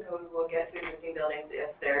rehabilitation codes will get to existing buildings if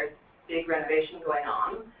there's big renovation going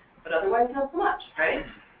on, but otherwise not so much, right?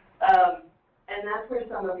 And that's where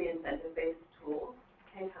some of the incentive-based tools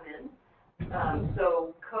can come in.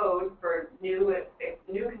 So code for new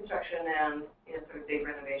construction and sort of big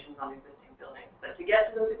renovations on existing buildings. But to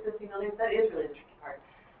get to those existing buildings, that is really the tricky part.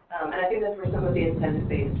 And I think that's where some of the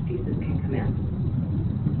incentive-based pieces can come in.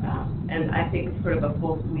 And I think sort of a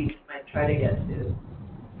full suite might try to get to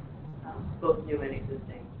both new and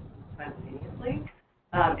existing simultaneously.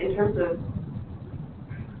 In terms of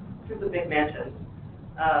big mansions,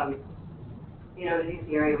 you know, the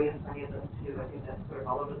DC area, we have plenty of those too. I think that's sort of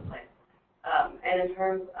all over the place. And in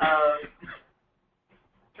terms of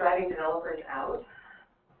driving developers out,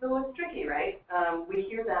 so it's tricky, right? We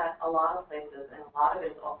hear that a lot of places, and a lot of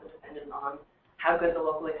it's also dependent on how good the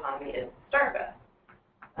local economy is to start with.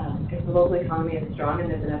 If the local economy is strong and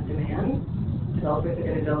there's enough demand, developers are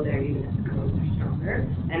going to build there even if the codes are stronger.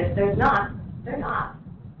 And if there's not, they're not.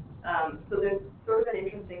 So there's sort of an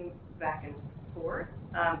interesting back and forth.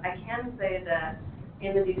 I can say that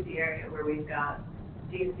in the DC area where we've got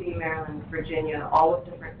DC, Maryland, Virginia, all with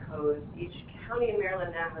different codes, each county in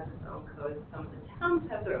Maryland now has its own codes. Some of the towns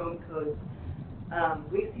have their own codes.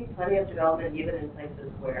 We've seen plenty of development even in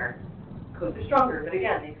places where codes are stronger, but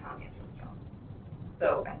again, the economy is really strong.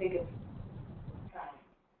 So I think it's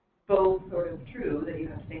both sort of true that you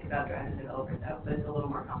have to think about driving developers out, but it's a little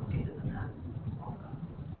more complicated than that.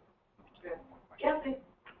 Yeah, please.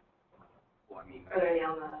 Well, I mean, are there any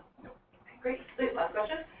on the? No. Okay, great. Please, last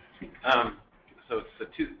question. So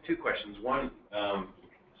two questions. One,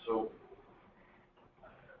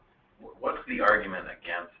 what's the argument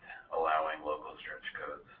against allowing local stretch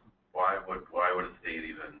codes? Why would a state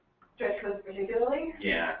even? Stretch codes particularly?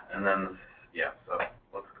 Yeah, and then so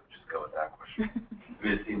let's just go with that question. I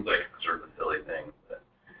mean, it seems like sort of a silly thing, but.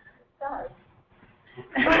 It does. So,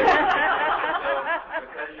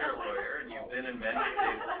 because you're a lawyer and you've been in many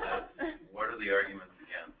cases, what are the arguments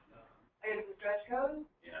against? Against the stretch code?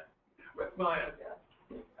 Yeah. Well,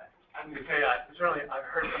 I'm going to tell you, certainly I've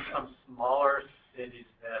heard from some smaller cities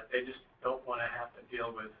that they just don't want to have to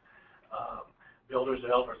deal with builders,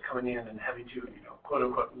 developers coming in and having to, you know, quote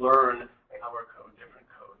unquote, learn our code, different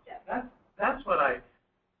codes. Yeah. That's what I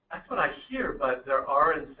hear, but there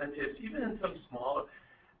are incentives, even in some smaller,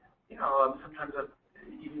 you know, sometimes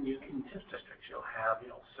even in TIF districts, you'll have, you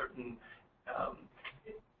know, certain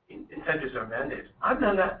incentives or mandates. I've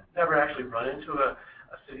never actually run into a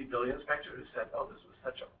city building inspector who said, oh, this was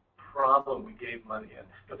such a problem, we gave money in.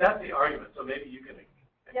 But that's the argument, so maybe you can.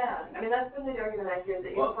 Yeah, I mean, that's been the argument I hear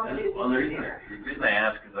that you want to do. Well, the reason I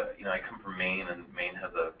ask is that, you know, I come from Maine, and Maine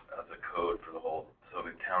has a code for the whole, so if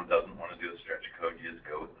a town doesn't want to do a stretch code, you just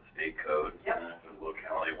go with the state code. Yep. And if the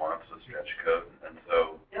locality wants a stretch code, and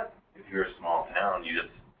so if you're a small town, you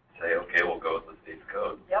just say, okay, we'll go with the state's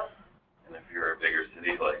code. Yep. And if you're a bigger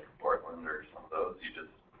city like Portland or some of those, you just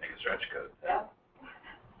make a stretch code. Yep.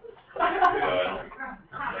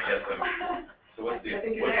 I guess so what's the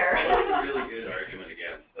really good argument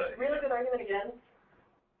against that? Really good argument against?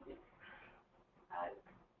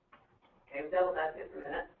 Okay, we'll devil's advocate for a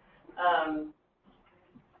minute.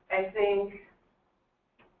 I think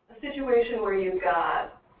a situation where you've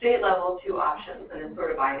got state level two options and it's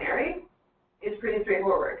sort of binary is pretty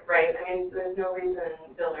straightforward, right? I mean, there's no reason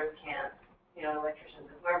builders can't, you know, electricians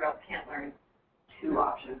and whoever else can't learn two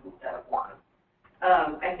options instead of one.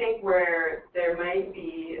 I think where there might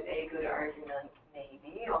be a good argument,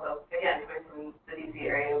 maybe, although, again, coming from the DC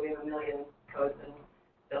area, we have a million codes and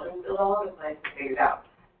buildings built all over the place to figure it out.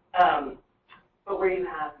 But where you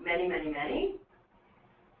have many,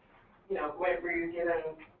 you know, where you're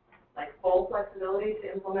given, like, full flexibility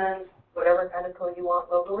to implement whatever kind of code you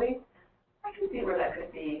want locally, I can see where that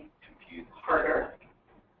could be harder.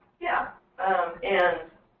 Yeah, and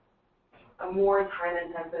a more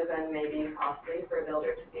time-intensive and maybe costly for a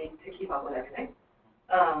builder to keep up with everything.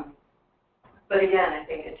 But again, I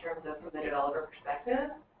think in terms of from the developer perspective,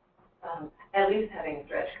 at least having a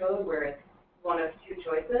stretch code where it's one of two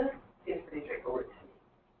choices seems pretty straightforward to me.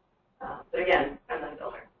 But again, I'm not a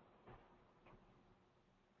builder.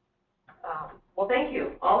 Well, thank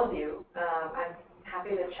you, all of you. I'm happy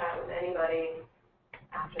to chat with anybody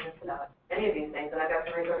after this about any of these things, and I've got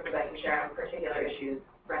some resources I can share on particular issues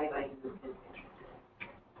for anybody who is interested.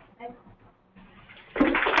 Thanks.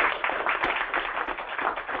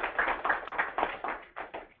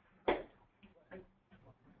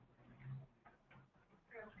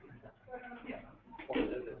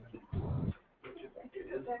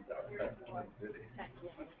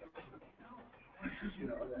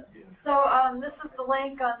 So this is the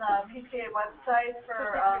link on the PTA website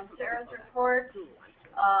for Sarah's report.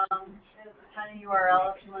 There's a tiny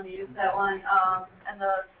URL if you want to use that one. And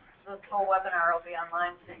this whole webinar will be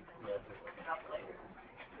online, so you can look it up later.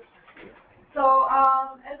 So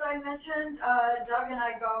as I mentioned, Doug and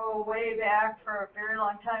I go way back for a very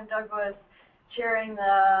long time. Doug was chairing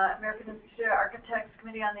the American Institute of Architects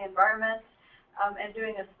Committee on the Environment. And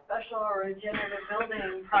doing a special regenerative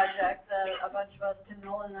building project that a bunch of us, Tim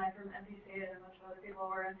Nolan and I from MPC and a bunch of other people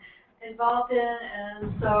were involved in. And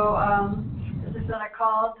so this has been a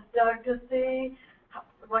call to Doug to see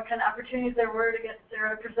what kind of opportunities there were to get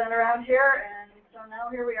Sarah to present around here. And so now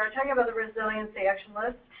here we are talking about the Resiliency Action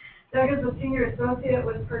List. Doug is a senior associate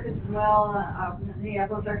with Perkins & Will, a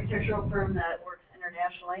Minneapolis architectural firm that works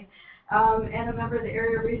internationally, and a member of the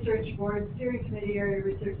Area Research Board Steering Committee. Area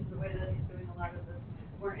Research is the way that he's doing a lot of this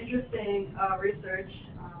more interesting research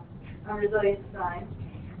on resilient design.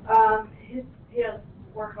 He has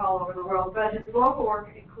work all over the world, but his local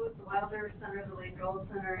work includes the Wilder Center, the Lake Gold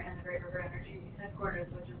Center, and the Great River Energy Headquarters,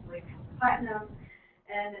 which is Lake Platinum.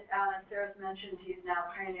 And Sarah's mentioned he's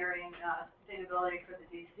now pioneering sustainability for the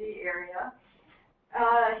DC area.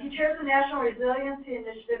 He chairs the National Resiliency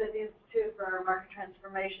Initiative at the Institute for Market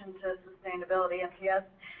Transformation to Sustainability, MTS.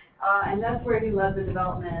 And that's where he led the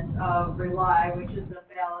development of RELY, which is a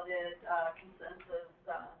validated consensus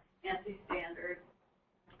ANSI standard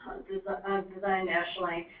design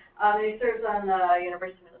nationally. He serves on the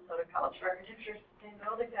University of Minnesota College of Architecture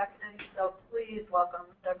Sustainability faculty. So please welcome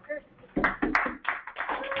Doug Pierce.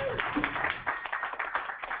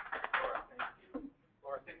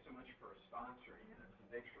 Laura, thanks so much for sponsoring this, and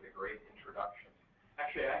thanks for the great introduction.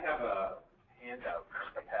 Actually, I have a handout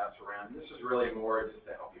to pass around. This is really more just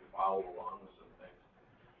to help you follow along with some things.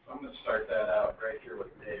 So I'm going to start that out right here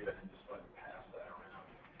with David and just let him pass that around.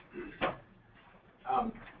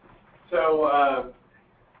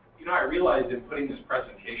 You know, I realized in putting this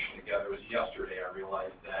presentation together, it was yesterday, I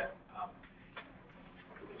realized that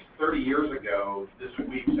 30 years ago this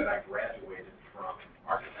week that I graduated from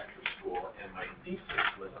architecture school, and my thesis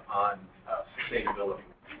was on sustainability.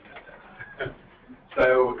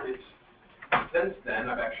 So since then,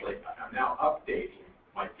 I'm now updating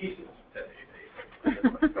my thesis today,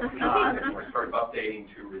 basically. What's going on, and we're sort of updating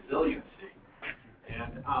to resiliency.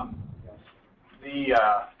 And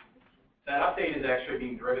that update is actually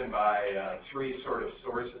being driven by three sort of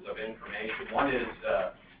sources of information. One is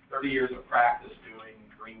 30 years of practice doing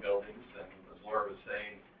green buildings, and as Laura was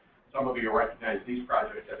saying, some of you recognize these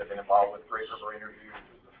projects that have been involved with Great River Energy, which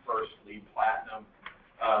was the first LEED Platinum,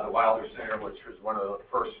 the Wilder Center, which was one of the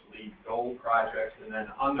first LEED Gold projects, and then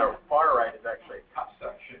on the far right is actually a cut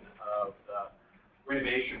section of the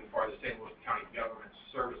renovation for the St. Louis County Government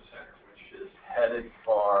Service Center, which is headed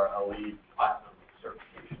for a LEED Platinum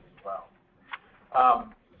certification as well.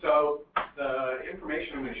 So the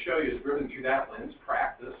information I'm going to show you is driven through that lens,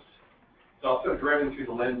 practice. It's also driven through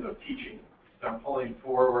the lens of teaching. So I'm pulling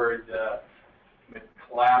forward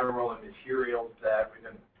collateral and materials that we've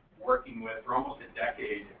been working with for almost a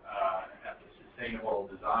decade at the Sustainable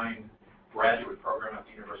Design graduate program at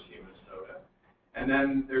the University of Minnesota. And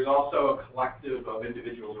then there's also a collective of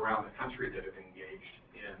individuals around the country that have engaged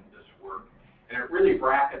in this work. And it really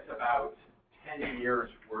brackets about 10 years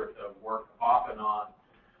worth of work off and on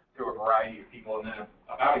through a variety of people, and then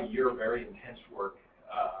about a year of very intense work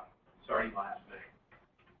starting last May.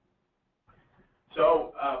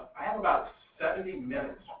 So I have about 70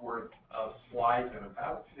 minutes worth of slides and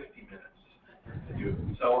about 50 minutes to do.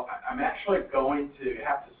 So I'm actually going to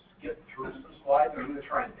have to skip through some slides. I'm going to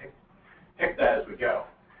try and pick that as we go.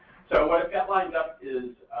 So what I've got lined up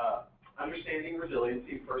is understanding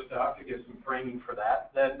resiliency, first off, to give some framing for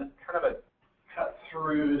that, then kind of a cut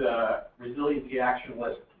through the resiliency action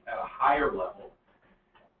list at a higher level.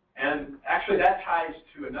 And actually that ties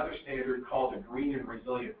to another standard called the Green and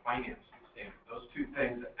Resilient Finance Standard. Those two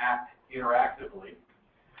things act interactively.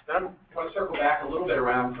 Then I'm going to circle back a little bit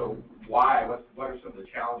around to why, what are some of the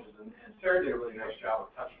challenges, and Sarah did a really nice job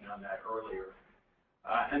of touching on that earlier.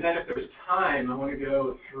 And then if there's time, I want to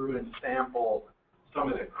go through and sample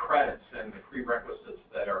some of the credits and the prerequisites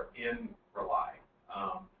that are in RELY.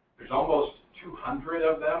 There's almost 200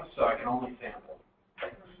 of them, so I can only sample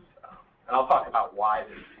And I'll talk about why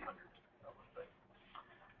this is under.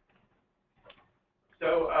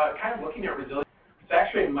 So kind of looking at resilience, it's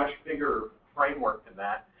actually a much bigger framework than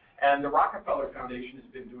that. And the Rockefeller Foundation has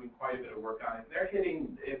been doing quite a bit of work on it. They're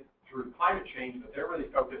hitting it through climate change, but they're really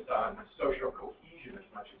focused on social cohesion as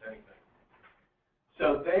much as anything.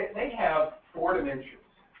 So they have 4 dimensions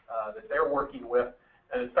that they're working with,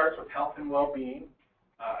 and it starts with health and well-being,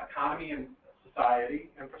 economy and society,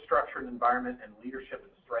 infrastructure and environment, and leadership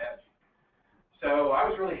and strategy. So I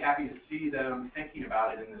was really happy to see them thinking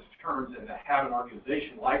about it in this terms and to have an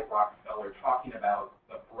organization like Rockefeller talking about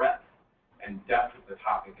the breadth and depth of the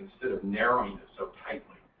topic instead of narrowing it so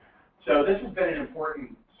tightly. So this has been an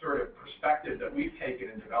important sort of perspective that we've taken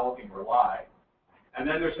in developing RELY. And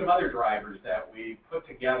then there's some other drivers that we put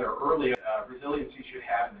together early. Resiliency should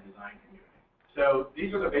have in the design community. So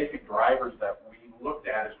these are the basic drivers that we looked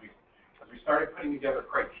at as we started putting together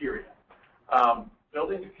criteria.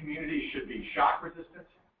 Buildings and communities should be shock resistant,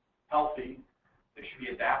 healthy, they should be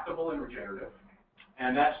adaptable and regenerative,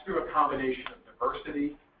 and that's through a combination of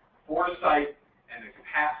diversity, foresight, and the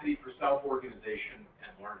capacity for self-organization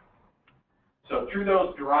and learning. So through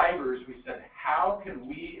those drivers, we said, how can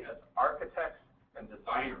we as architects and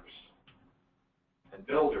designers and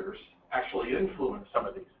builders actually influence some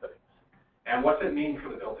of these things? And what's it mean for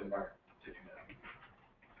the built environment to do that?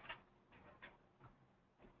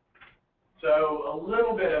 So a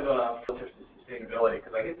little bit of a relative to sustainability,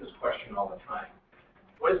 because I get this question all the time.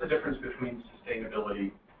 What is the difference between sustainability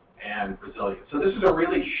and resilience? So this is a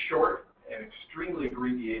really short and extremely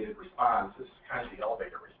abbreviated response. This is kind of the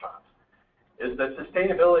elevator response. Is that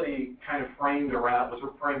sustainability kind of was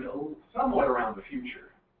framed somewhat around the future.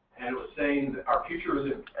 And it was saying that our future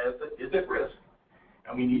is at risk,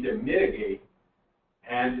 and we need to mitigate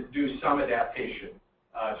and do some adaptation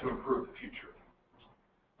to improve the future.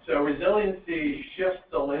 So resiliency shifts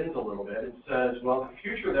the lens a little bit and says, well, the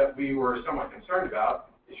future that we were somewhat concerned about,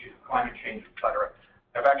 issues of climate change, et cetera,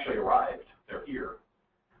 have actually arrived. They're here.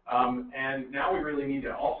 And now we really need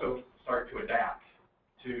to also start to adapt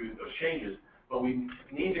to those changes, but we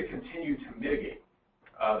need to continue to mitigate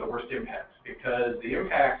the worst impacts, because the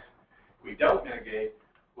impacts we don't mitigate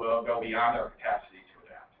will go beyond our capacity to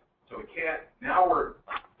adapt. So we can't, now we're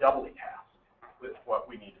doubly tasked with what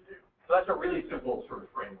we need to do. So that's a really simple sort of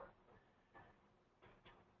framework.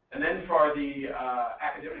 And then for the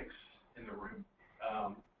academics in the room,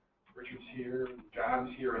 Richard's here, John's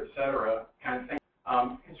here, et cetera, kind of thing,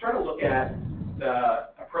 can sort of look at the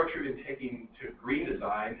approach we've been taking to green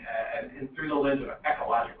design and through the lens of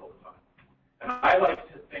ecological design. And I like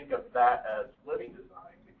to think of that as living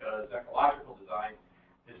design, because ecological design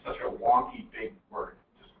is such a wonky big word.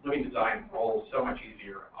 Just living design rolls so much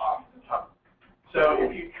easier off the tongue. So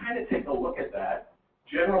if you kind of take a look at that,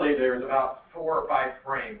 generally there's about 4 or 5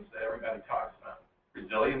 frames that everybody talks about.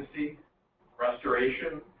 Resiliency,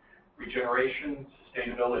 restoration, regeneration,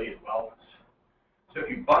 sustainability, and wellness. So if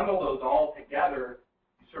you bundle those all together,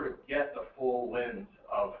 you sort of get the full lens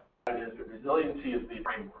of what it is that resiliency is the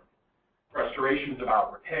framework. Restoration is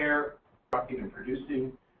about repair, constructing and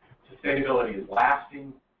producing. Sustainability is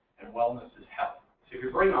lasting, and wellness is health. So if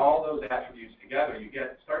you bring all those attributes together, you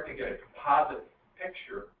start to get a composite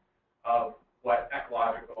picture of what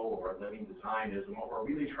ecological or living design is and what we're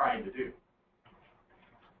really trying to do.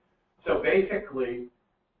 So basically,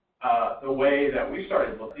 the way that we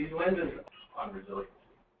started looking, these lenses on resiliency.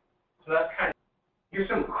 So that's kind of, here's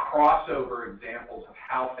some crossover examples of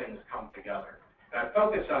how things come together. And I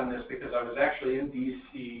focus on this because I was actually in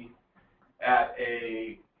DC at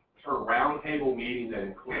a sort of roundtable meeting that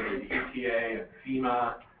included EPA and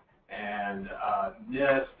FEMA and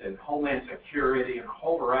NIST and Homeland Security and a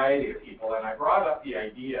whole variety of people. And I brought up the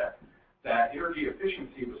idea that energy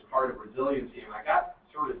efficiency was part of resiliency, and I got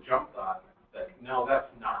sort of jumped on that, no, that's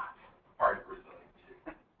not part of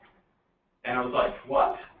resiliency. And I was like,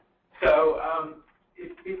 what? So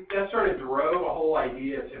that sort of drove a whole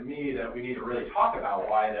idea to me that we need to really talk about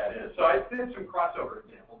why that is. So I did some crossover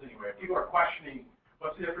examples anyway. If people are questioning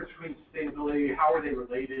what's the difference between sustainability, how are they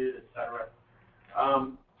related, et cetera.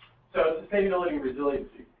 So sustainability and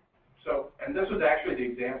resiliency. So, and this was actually the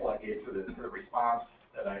example I gave for the response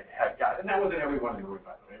that I had got. And that wasn't everyone in the room,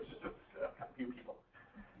 by the way. It was just a few people.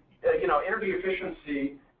 You know, energy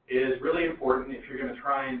efficiency is really important if you're going to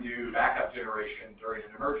try and do backup generation during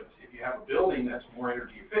an emergency. If you have a building that's more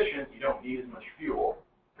energy efficient, you don't need as much fuel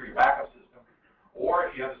for your backup system. Or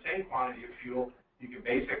if you have the same quantity of fuel, you can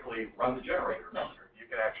basically run the generator longer. You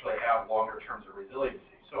can actually have longer terms of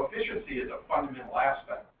resiliency. So efficiency is a fundamental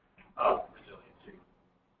aspect of resiliency.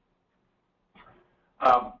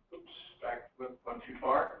 Oops, back one too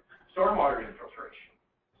far. Stormwater infiltration.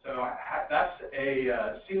 So that's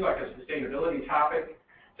seems like a sustainability topic.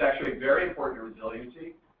 It's actually very important to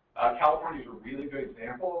resiliency. California is a really good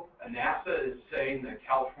example. NASA is saying that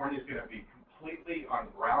California is going to be completely on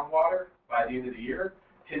groundwater by the end of the year.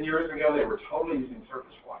 10 years ago, they were totally using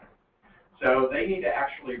surface water. So they need to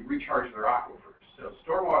actually recharge their aquifers. So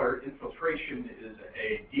stormwater infiltration is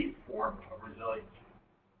a deep form of resiliency.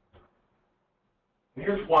 And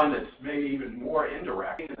here's one that's maybe even more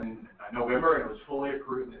indirect. In November, and it was fully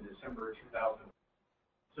approved in December 2000.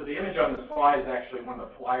 So the image on the slide is actually one of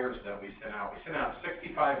the flyers that we sent out. We sent out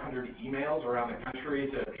 6,500 emails around the country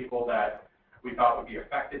to people that we thought would be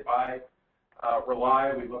affected by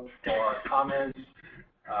Rely. We looked for comments,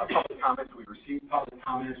 public comments. We received public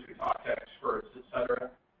comments. We talked to experts, et cetera.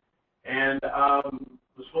 And it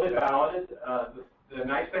was fully validated. The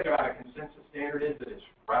nice thing about a consensus standard is that it's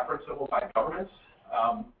referenceable by governments.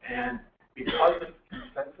 And because it's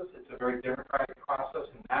consensus, it's a very democratic process,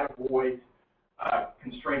 and that avoids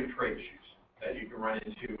constrained trade issues that you can run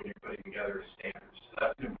into when you're putting together standards. So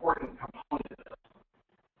that's an important component of this.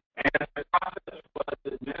 And the process was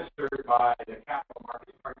administered by the Capital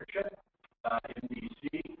Markets Partnership in D.C.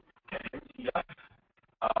 and MCF.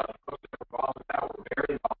 Folks that were involved with that were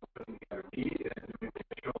very involved in putting together these and doing the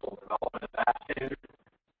initial development of that standard.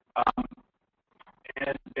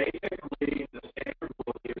 And basically, the standard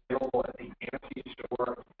will be available at the AMC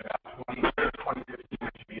store in about 2015.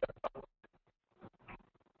 Should be available.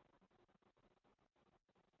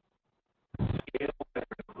 Scale that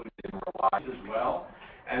are included in Rely as well.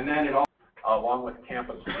 And then it also, along with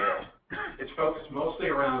campus scale, it's focused mostly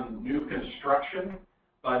around new construction,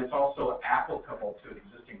 but it's also applicable to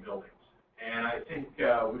existing buildings. And I think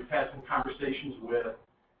we've had some conversations with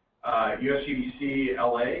USGBC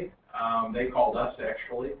LA. They called us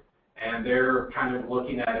actually, and they're kind of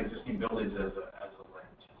looking at existing buildings as a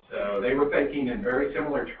lens. So they were thinking in very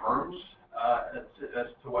similar terms as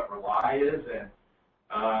to what Rely is, and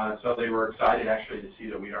so they were excited actually to see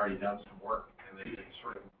that we'd already done some work, and they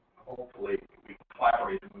sort of hopefully we can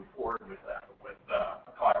collaborate and move forward with that, with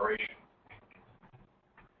a collaboration.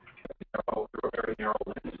 So through a very narrow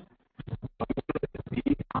lens.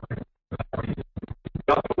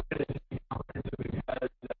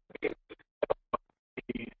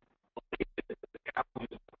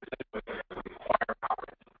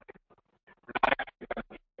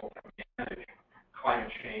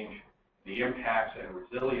 Climate change, the impacts and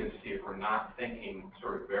resiliency if we're not thinking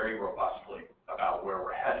sort of very robustly about where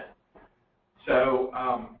we're headed. So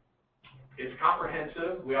it's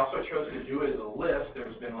comprehensive. We also chose to do it as a list.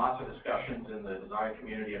 There's been lots of discussions in the design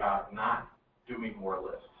community about not doing more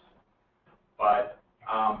lists. But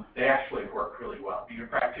they actually work really well. Being a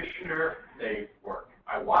practitioner, they work.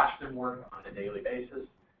 I watch them work on a daily basis.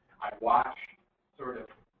 I watch sort of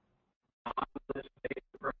non-list-based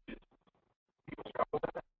approaches people struggle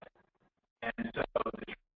with it. And so the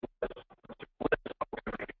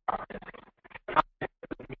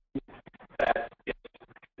that it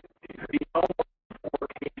could be no more than 4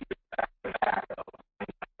 pages back to back of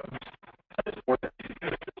that is more than 2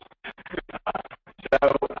 pages.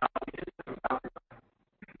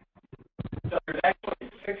 So there's actually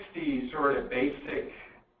 60 sort of basic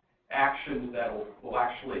actions that will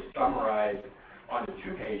actually summarize onto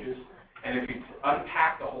 2 pages. And if you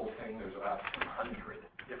unpack the whole thing, there's about 200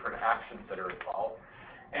 different actions that are involved.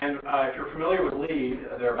 And if you're familiar with LEED,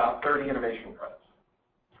 there are about 30 innovation credits.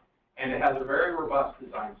 And it has a very robust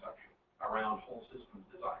design section around whole systems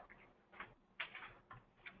design.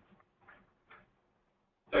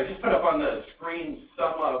 So I just put up on the screen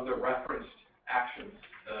some of the referenced actions,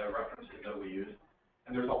 the references that we use.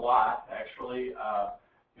 And there's a lot, actually.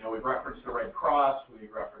 You know, we've referenced the Red Cross,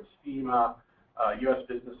 we've referenced FEMA, U.S.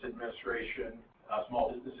 Business Administration, Small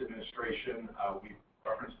Business Administration. We've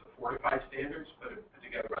referenced the Fortified Standards put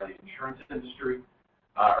together by the insurance industry.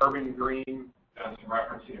 Urban Green, done some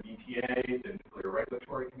referencing of EPA, the Nuclear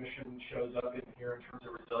Regulatory Commission shows up in here in terms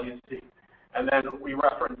of resiliency. And then we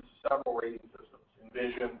reference several rating systems,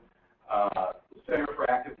 Envision, the Center for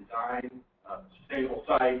Active Design, Sustainable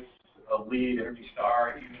Sites, LEED, Energy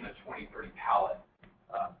Star, even the 2030 palette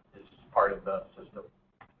is part of the system.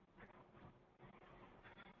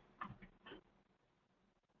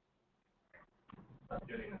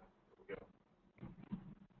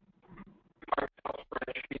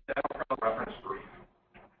 Reference brief.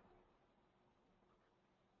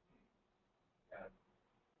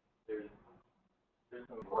 There's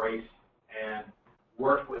some embrace and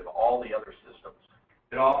work with all the other systems.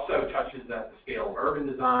 It also touches at the scale of urban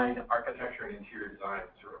design, architecture, and interior design,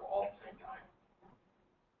 sort of all at the same time.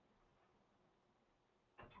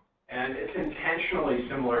 And it's intentionally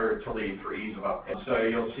similar to LEED for ease of uptake. So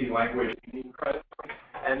you'll see language need credit.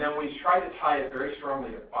 And then we try to tie it very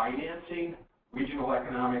strongly to financing, regional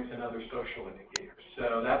economics, and other social indicators.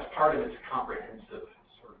 So that's part of its comprehensive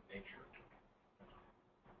sort of nature.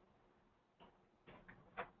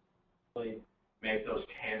 Really make those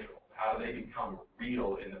tangible. How do they become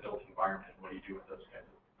real in the built environment? What do you do with those kinds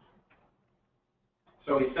of things?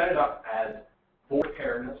 So we set it up as for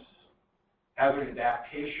preparedness, hazard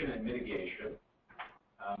adaptation, and mitigation.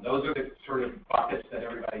 Those are the sort of buckets that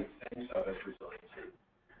everybody thinks of as resiliency.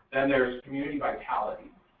 Then there's community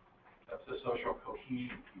vitality. That's the social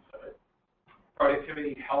cohesion piece of it.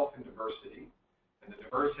 Productivity, health, and diversity. And the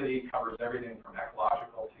diversity covers everything from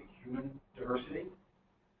ecological to human diversity,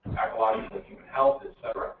 ecological, human health,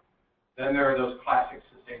 etc. Then there are those classic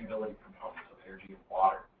sustainability components of energy and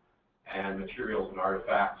water, and materials and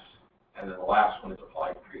artifacts. And then the last one is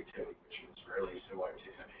applied creativity, which is fairly similar to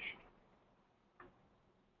innovation.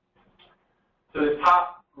 So this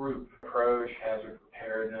top group approach, hazard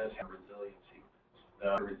preparedness, and resiliency.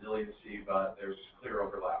 The resiliency, but there's clear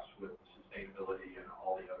overlaps with sustainability and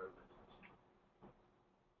all the other businesses.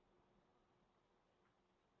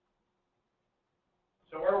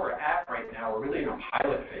 So where we're at right now, we're really in a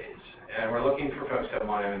pilot phase, and we're looking for folks that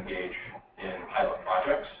want to engage in pilot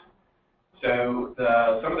projects. So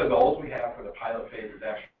some of the goals we have for the pilot phase is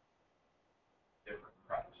actually different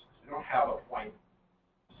credits. We don't have a point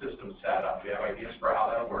system set up. We have ideas for how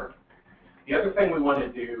that'll work. The other thing we want to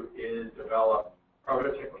do is develop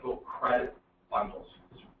prototypical credit bundles.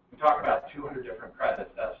 We talk about 200 different credits.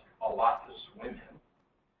 That's a lot to swim in.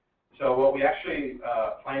 So what we actually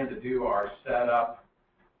plan to do are set up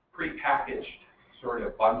prepackaged sort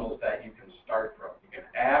of bundles that you can start from. You can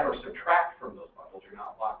add or subtract from those bundles. You're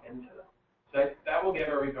not locked into them. So that will give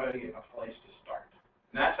everybody a place to start.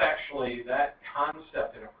 And that's actually, that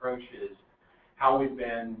concept and approach is how we've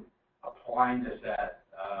been applying this at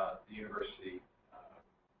the University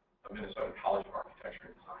of Minnesota College of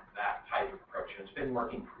Architecture and Design, that type of approach. And it's been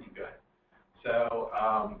working pretty good. So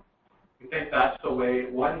we think that's the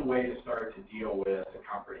way, one way to start to deal with the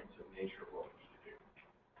comprehensive nature of what we need to do.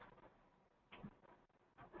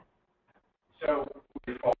 So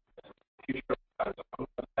we call this future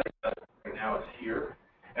right now it's here.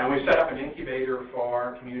 And we set up an incubator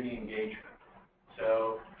for community engagement.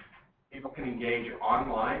 So people can engage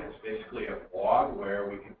online. It's basically a blog where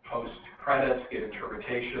we can post credits, get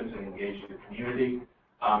interpretations, and engage the community.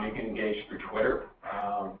 You can engage through Twitter.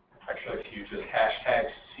 Actually, if you just hashtag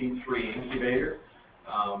C3 Incubator,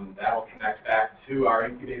 that will connect back to our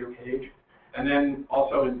incubator page. And then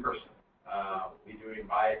also in person. We're doing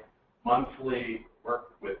bi-monthly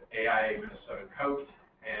work with AIA Minnesota Coast,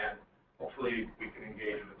 and hopefully we can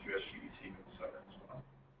engage with USGBC Minnesota as well.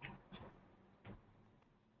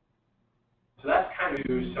 So that's kind of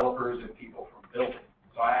developers and people from building.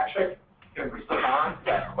 So I actually can respond to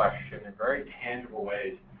that question in very tangible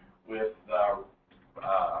ways with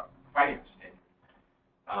finance standards.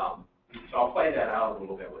 So I'll play that out a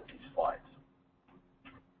little bit with these slides.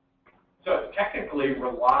 So technically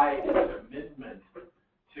relies on amendment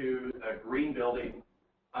to the green building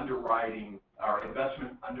underwriting, or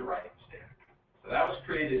investment underwriting standard. So that was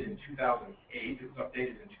created in 2008. It was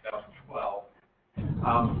updated in 2012.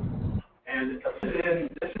 And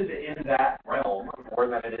this is in that realm more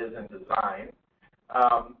than it is in design.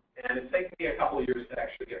 And it's taken me a couple of years to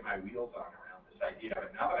actually get my wheels on around this idea of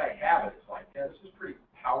it. Now that I have it, it's like, yeah, this is pretty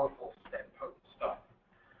powerful and potent stuff.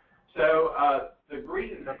 So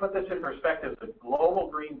to put this in perspective, the global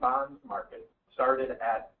green bonds market started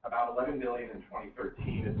at about 11 billion in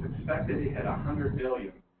 2013. It's expected to hit 100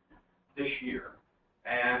 billion this year,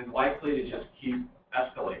 and likely to just keep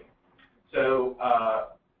escalating. So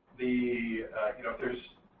if there's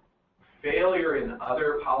failure in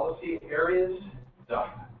other policy areas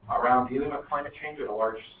around dealing with climate change at a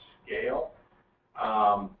large scale,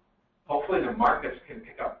 hopefully the markets can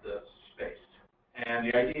pick up the space. And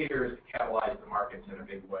the idea here is to catalyze the markets in a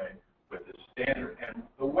big way with this standard. And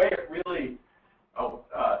the way it really,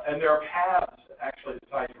 and there are paths actually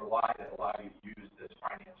besides RELY that allow you to use this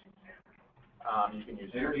financing standard. You can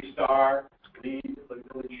use Energy Star, LEED,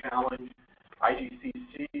 Liquidity Challenge,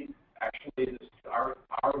 IGCC. Actually, our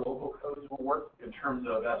local codes will work in terms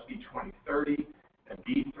of SB 2030 and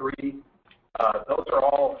B3. Those are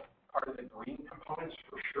all part of the green components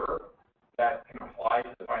for sure that can apply to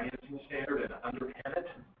the financing standard and underpin it.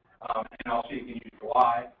 And also you can use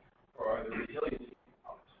RELY for the resiliency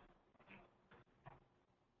components.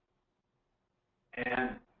 And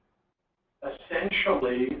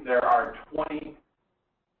essentially, there are 20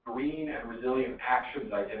 green and resilient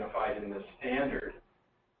actions identified in this standard.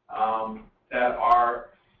 that are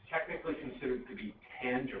technically considered to be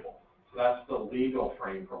tangible. So that's the legal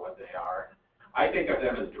frame for what they are. I think of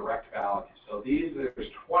them as direct values. So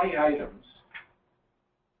there's 20 items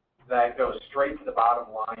that go straight to the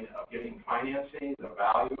bottom line of getting financing, the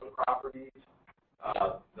value of properties,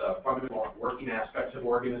 the fundamental working aspects of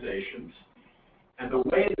organizations. And the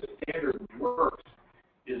way the standard works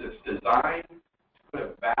is it's designed to put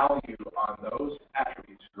a value on those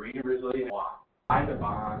attributes, green and resilient, by the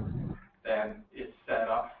bond, then it's set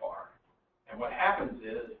up for. And what happens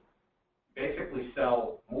is you basically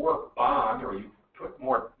sell more bond, or you put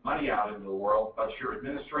more money out into the world, but your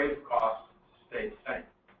administrative costs stay the same.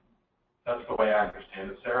 That's the way I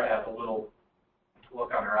understand it. Sarah has a little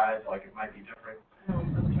look on her eyes like it might be different.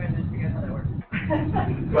 I'm trying to figure out how that works.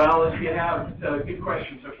 Well, if you have, so good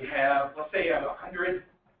question. So if you have, let's say you have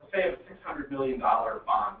let's say you have a $600 million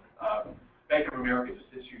bond. Bank of America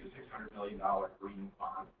just issued a $600 million green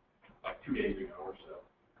bond like 2 days ago or so.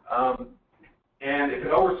 And if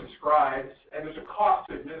it oversubscribes, and there's a cost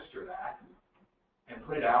to administer that and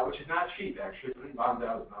put it out, which is not cheap actually. Putting bonds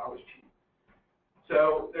out is not always cheap.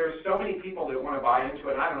 So there's so many people that want to buy into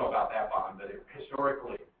it. And I don't know about that bond, but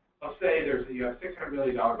historically, let's say you have a $600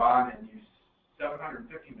 million bond and $750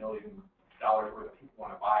 million worth of people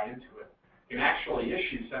want to buy into it. You can actually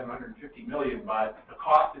issue $750 million, but the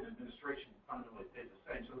cost of administration fundamentally stays the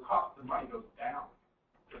same. So the cost of the money goes down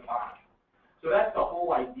to the bond. So that's the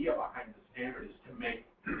whole idea behind the standard, is to make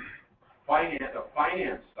the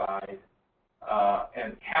finance side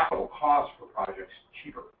and capital costs for projects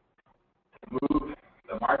cheaper, to move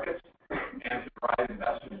the markets and to drive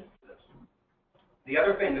investment into this. The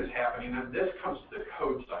other thing that's happening, and this comes to the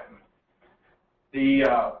code side, the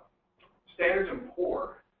Standards &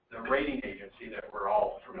 Poor's, the rating agency that we're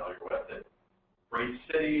all familiar with, that rates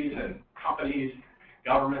cities and companies,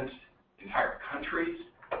 governments, entire countries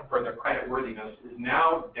for their creditworthiness, is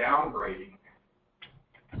now downgrading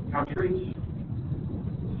countries,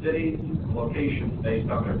 cities, locations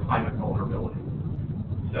based on their climate vulnerability.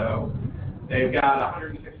 So they've got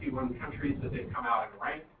 161 countries that they've come out and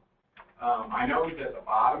ranked. I know that at the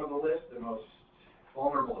bottom of the list, the most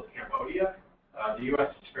vulnerable is Cambodia. The U.S.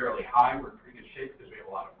 is fairly high. We're in pretty good shape because we have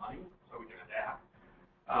a lot of money, so we can adapt.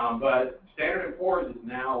 But Standard & Poor's is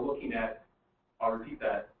now looking at, I'll repeat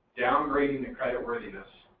that, downgrading the creditworthiness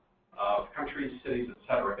of countries, cities, et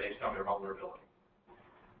cetera, based on their vulnerability.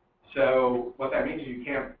 So what that means is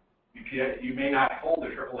you may not hold a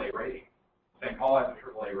AAA rating. St. Paul has a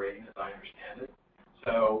AAA rating, as I understand it.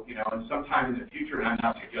 So, and sometime in the future, and I'm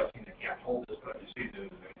not suggesting they can't hold this, but I'm just using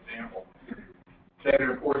it as an example,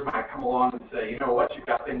 Standard & Poor's might come along and say, you know what, you've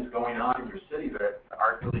got things going on in your city that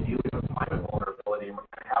aren't really dealing with climate vulnerability, and we're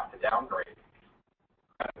going to have to downgrade.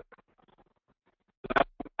 So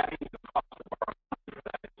that means the cost of borrowing money for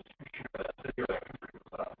that institution or that city or that country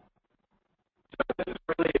goes up. So this is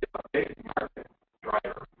really a basic market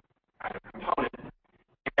driver kind of component.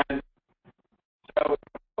 And so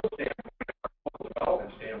from a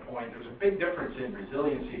development standpoint, there's a big difference in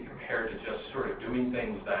resiliency compared to just sort of doing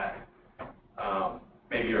things that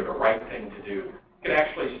maybe are the right thing to do. You could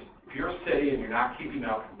actually, if you're a city and you're not keeping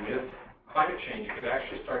up with climate change, it could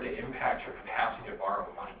actually start to impact your capacity to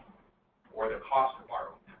borrow money or the cost of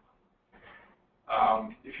borrowing that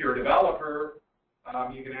money. If you're a developer,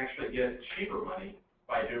 you can actually get cheaper money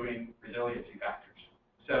by doing resiliency factors.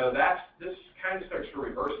 So this kind of starts to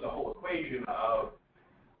reverse the whole equation of,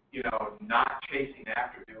 not chasing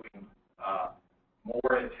after doing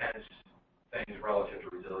more intense things relative to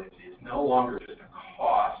resiliency. It's no longer just a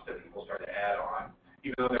cost that people start to add on,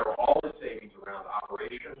 even though there were all the savings around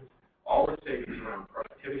operations, all the savings around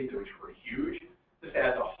productivity, which were huge. This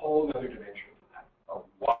adds a whole other dimension to that of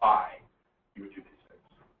why you would do these things.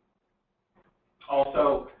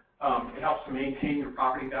 Also, it helps to maintain your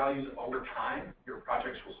property values over time. Your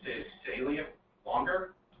projects will stay salient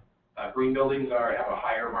longer. Green buildings have a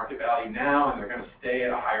higher market value now, and they're going to stay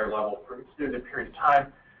at a higher level for an extended period of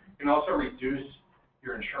time. You can also reduce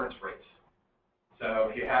your insurance rates. So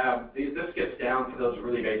if you have, this gets down to those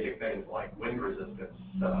really basic things like wind resistance,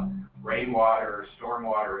 rainwater,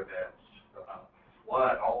 stormwater events,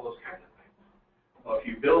 flood, all those kinds of things. Well, if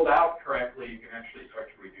you build out correctly, you can actually start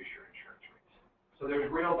to reduce your insurance rates. So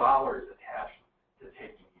there's real dollars attached to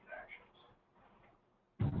taking these actions.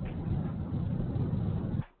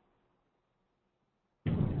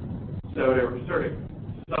 So to sort of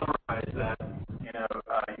summarize that,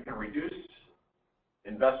 you can reduce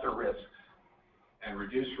investor risks and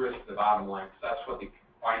reduce risk to the bottom line, because that's what the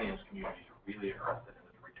finance community is really interested in,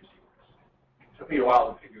 is reducing risk. It took me a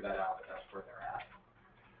while to figure that out, but that's where they're at.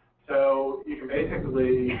 So you can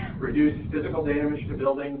basically reduce physical damage to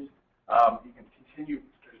buildings. You can continue,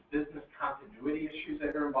 there's business continuity issues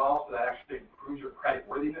that are involved, so that actually improves your credit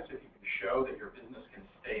worthiness if you can show that your business can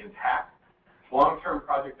stay intact. Long-term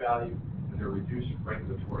project value, and they're reduced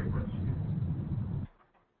regulatory risk.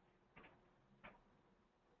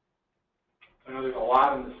 So I know there's a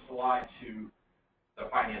lot in this slide to the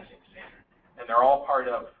financing standard, and they're all part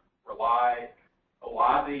of RELY. A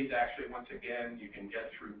lot of these actually, once again, you can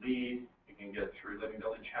get through LEED, you can get through Living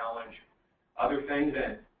Building Challenge, other things,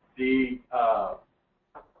 and the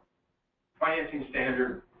financing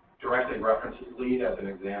standard directly references LEED as an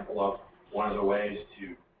example of one of the ways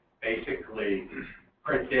to basically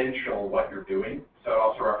credential what you're doing. So it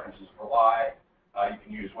also references RELY. You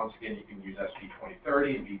can use, once again, you can use SB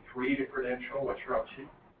 2030 and V3 to credential what you're up to.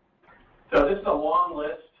 So this is a long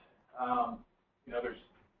list. There's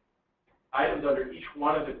items under each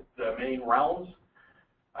one of the main realms.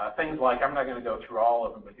 Things like, I'm not going to go through all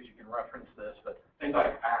of them because you can reference this, but things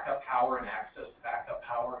like backup power and access to backup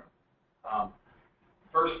power.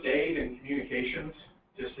 First aid and communications,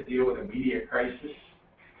 just to deal with immediate crisis.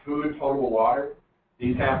 Food, potable water.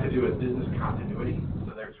 These have to do with business continuity,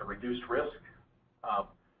 so there's a reduced risk.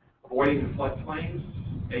 Avoiding floodplains.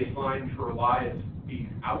 Baseline for RELY is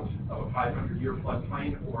being out of a 500-year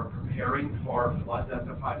floodplain or preparing for floods at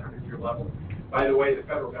the 500-year level. By the way, the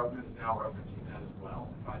federal government is now referencing that as well,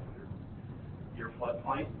 500-year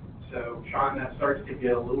floodplain. So, Sean, that starts to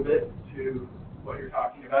get a little bit to what you're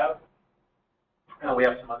talking about. We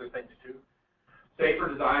have some other things too. Safer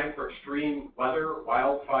design for extreme weather,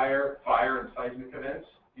 wildfire, fire, and seismic events.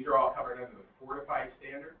 These are all covered under the Fortified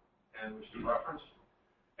standard, and which is referenced.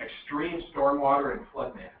 Extreme stormwater and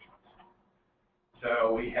flood management.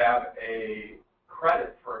 So we have a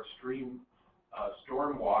credit for extreme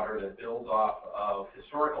stormwater that builds off of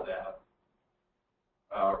historical data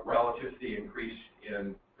relative to the increase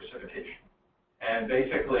in precipitation. And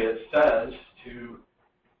basically it says to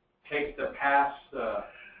take the past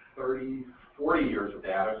 30, 40 years of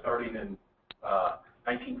data, starting in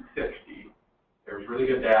 1950, there's really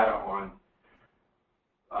good data on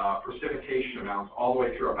precipitation amounts all the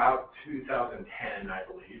way through about 2010, I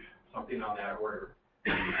believe, something on that order.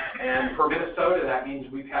 And for Minnesota, that means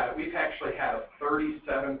we've actually had a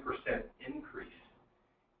 37% increase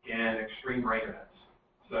in extreme rain events.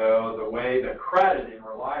 So the way the credit in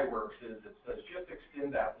RELY works is it says just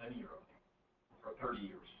extend that linearly for 30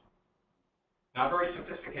 years. Not very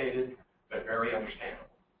sophisticated, but very understandable.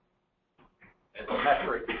 As a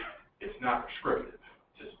metric, it's not prescriptive.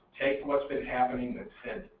 Just take what's been happening and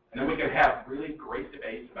extend it. And then we can have really great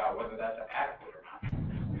debates about whether that's adequate or not.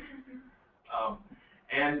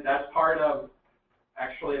 And that's part of,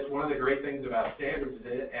 actually, it's one of the great things about standards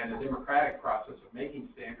and the democratic process of making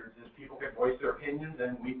standards is people can voice their opinions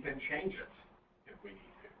and we can change it if we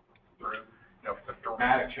need to. Through, if it's a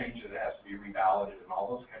dramatic change that has to be revalidated and all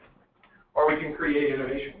those kinds of things. Or we can create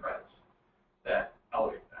innovation credits that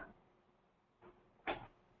elevate that.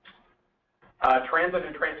 Transit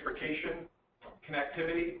and transportation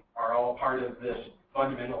connectivity are all part of this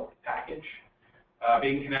fundamental package.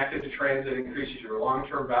 Being connected to transit increases your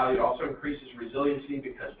long-term value. It also increases resiliency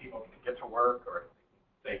because people can get to work or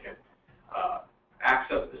they can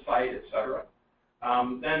access the site, et cetera.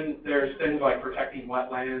 Then there's things like protecting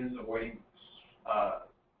wetlands, avoiding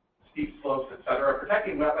steep slopes, et cetera.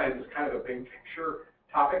 Protecting wetlands is kind of a big picture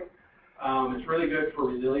topic. It's really good for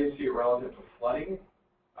resiliency relative to flooding.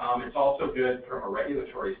 It's also good from a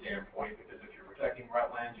regulatory standpoint because if you're protecting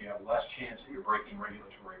wetlands, you have less chance that you're breaking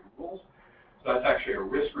regulatory rules. So that's actually a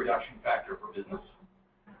risk reduction factor for business.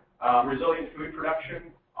 Resilient food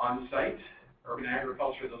production on site, urban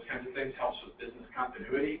agriculture, those kinds of things helps with business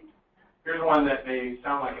continuity. Here's one that may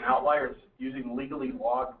sound like an outlier. It's using legally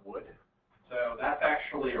logged wood. So that's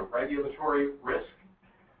actually a regulatory risk.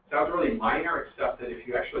 Sounds really minor, except that if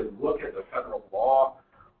you actually look at the federal law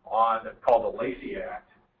on, it's called the Lacey Act,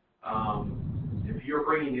 if you're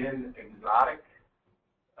bringing in exotic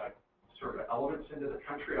sort of elements into the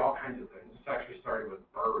country, all kinds of things. This actually started with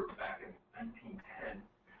birds back in 1910.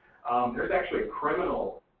 There's actually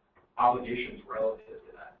criminal obligations relative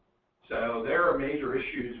to that. So there are major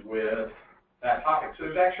issues with that topic. So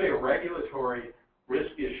there's actually a regulatory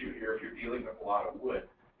risk issue here if you're dealing with a lot of wood,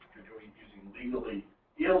 if you're using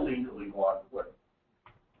illegally logged wood.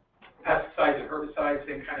 Pesticides and herbicides,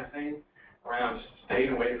 same kind of thing, around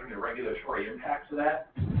staying away from the regulatory impacts of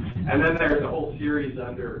that. And then there's a whole series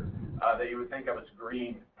under that you would think of as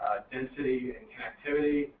green, density and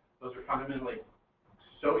connectivity. Those are fundamentally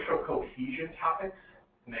social cohesion topics,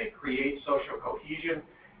 and they create social cohesion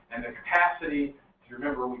and the capacity. If you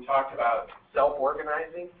remember, we talked about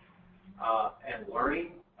self-organizing. and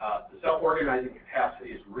learning. The self-organizing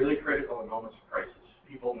capacity is really critical in moments of crisis.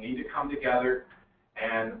 People need to come together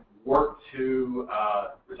and work to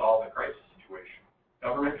resolve the crisis situation.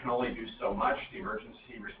 Government can only do so much. The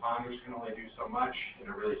emergency responders can only do so much in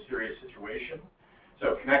a really serious situation.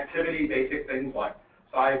 So connectivity, basic things like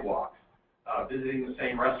sidewalks, visiting the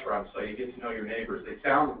same restaurants so you get to know your neighbors. They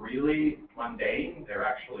sound really mundane. They're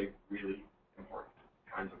actually really important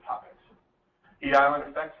kinds of topics. Heat island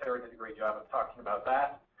effects, Sarah did a great job of talking about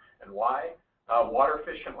that and why. Water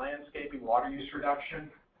efficient landscaping, water use reduction.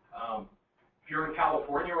 If you're in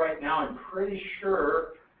California right now, I'm pretty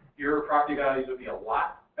sure your property values would be a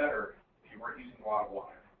lot better if you weren't using a lot of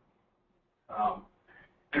water.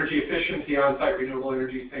 Energy efficiency, on-site renewable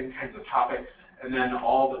energy, same kinds of topics, and then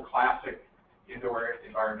all the classic indoor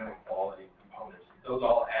environmental quality components. Those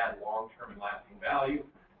all add long-term and lasting value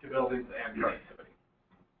to buildings and productivity.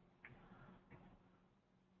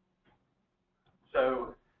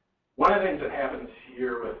 So one of the things that happens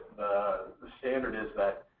here with the standard is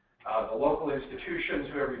that the local institutions,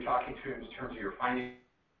 whoever you're talking to in terms of your finance,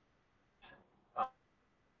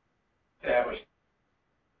 establish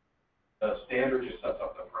the standard just sets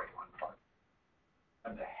up the framework part.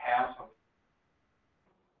 And to have something.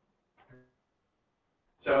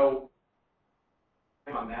 So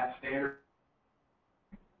on that standard,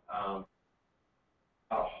 a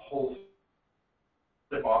whole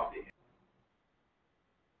slip off the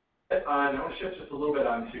I want to shift just a little bit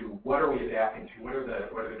onto what are we adapting to, what are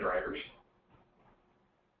the drivers.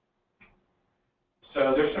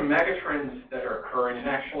 So there's some megatrends that are occurring, and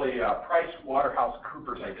actually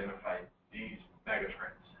PricewaterhouseCoopers identified these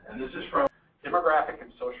megatrends. And this is from demographic and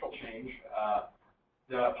social change.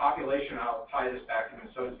 The population, I'll tie this back to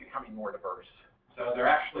Minnesota, is becoming more diverse. So there are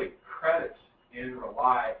actually credits in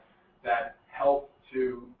Rely that help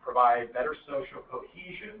to provide better social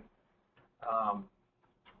cohesion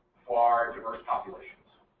for diverse populations.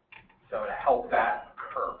 So to help that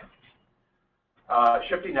occur.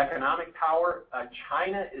 Shifting economic power,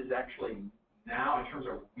 China is actually now, in terms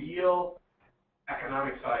of real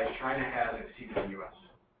economic size, China has exceeded the U.S.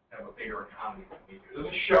 They have a bigger economy than we do. It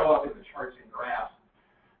doesn't show up in the charts and graphs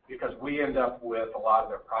because we end up with a lot of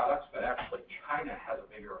their products, but actually China has a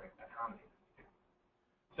bigger economy.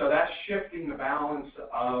 So that's shifting the balance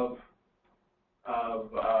of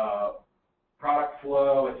product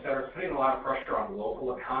flow, et cetera. It's putting a lot of pressure on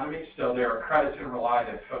local economies. So there are credits in Rely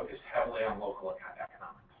that focus heavily on local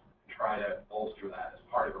economics and try to bolster that as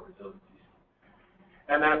part of a resiliency.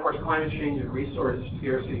 And then, of course, climate change and resource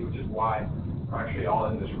scarcity, which is why we're actually all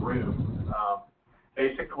in this room.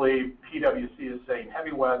 Basically, PwC is saying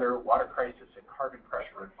heavy weather, water crisis, and carbon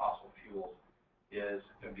pressure in fossil fuels is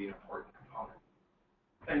going to be an important component.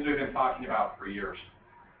 Things we've been talking about for years.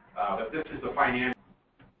 But this is the financial.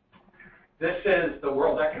 This is the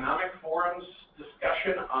World Economic Forum's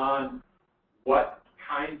discussion on what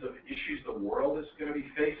kinds of issues the world is going to be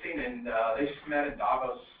facing, and they just met in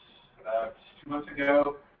Davos 2 months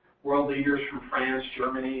ago. World leaders from France,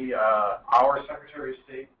 Germany, our Secretary of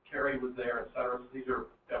State, Kerry, was there, et cetera. So these are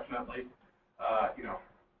definitely,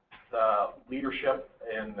 the leadership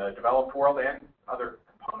in the developed world and other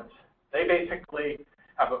components. They basically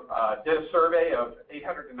have did a survey of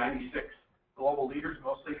 896 global leaders,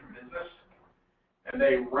 mostly from business. And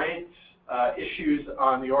they ranked issues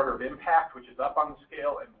on the order of impact, which is up on the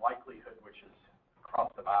scale, and likelihood, which is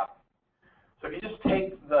across the bottom. So if you just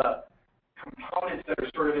take the components that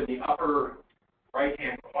are sort of in the upper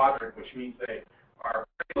right-hand quadrant, which means they are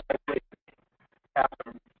pretty likely to have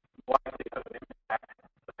some likelihood of impact,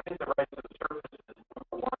 the things that rise to the surface is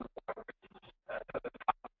number one, at the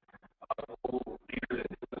top of global leaders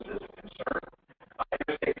and businesses concerned.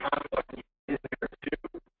 Interstate conflict is there too.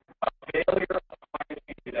 Failure of climate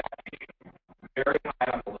change adaptation, very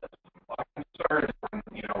high on the list. A lot of concern is when,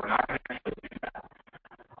 we're not going to actually do that.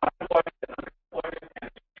 Unemployment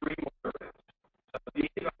and extreme weather events. So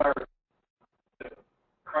these are the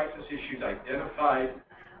crisis issues identified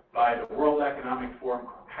by the World Economic Forum,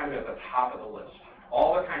 kind of at the top of the list.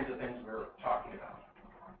 All the kinds of things we're talking about.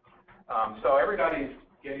 So everybody's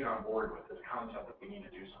getting on board with this concept that we need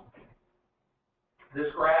to do something.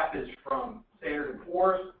 This graph is from Standard &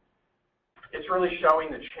 Poor's. It's really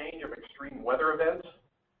showing the change of extreme weather events.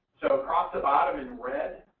 So across the bottom in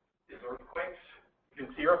red is earthquakes. You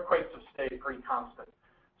can see earthquakes have stayed pretty constant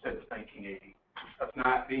since 1980. That's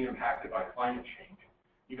not being impacted by climate change.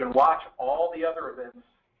 You can watch all the other events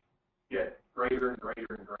get greater and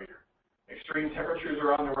greater and greater. Extreme temperatures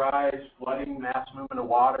are on the rise, flooding, mass movement of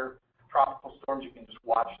water, tropical storms, you can just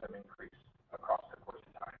watch them increase across the course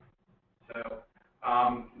of time. So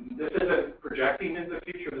This isn't projecting into the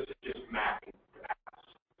future, this is just mapping the past.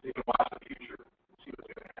 So you can watch the future and see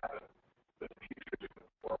what's going to happen with the future as we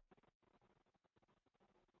move forward.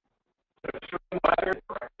 So extreme weather,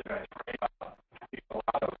 a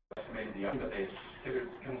lot of estimated the but they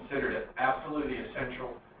considered it absolutely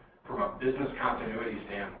essential from a business continuity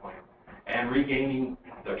standpoint and regaining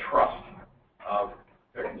the trust of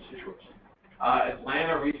their constituents.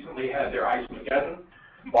 Atlanta recently had their Ice-Mageddon.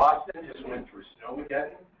 Boston just went through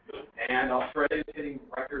Snowmageddon, and Australia is hitting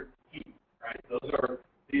record heat. Right?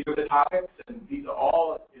 These are the topics, and these are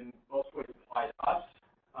all in most ways apply to us.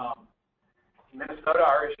 In Minnesota,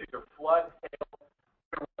 our issues are flood, hail,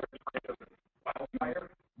 tornadoes, and wildfire.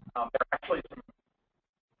 There are actually some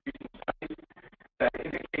recent studies that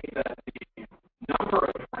indicate that the number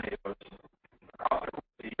of tornadoes across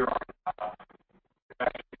the year are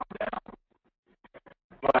actually come down,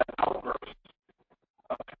 but outbursts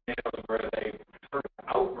of tornadoes where they sort of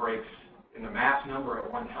outbreaks in the mass number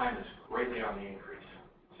at one time is greatly on the increase.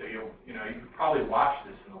 So you probably watch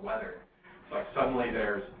this in the weather. It's like suddenly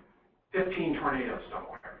there's 15 tornadoes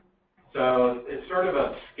somewhere. So it's sort of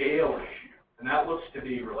a scale issue, and that looks to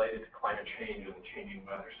be related to climate change and the changing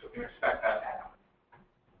weather. So we can expect that to happen.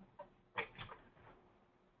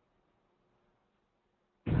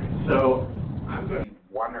 So I'm going to do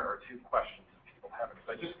one or two questions if people have it,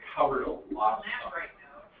 because I just covered a lot of stuff.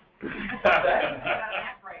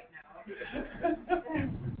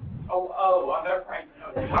 On that right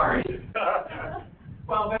note, sorry.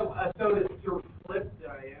 Well, so to flip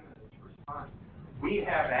Diana's response, we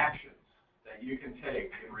have actions that you can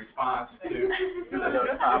take in response to.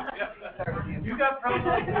 You got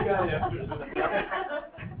problems, we got answers.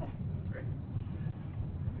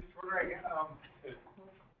 Just wondering,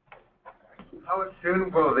 how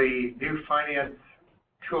soon will the new finance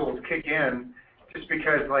tools kick in? Just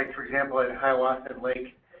because, like, for example, at Hiawatha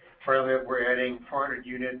Lake, where I live, we're adding 400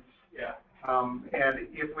 units. Yeah. And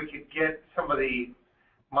if we could get some of the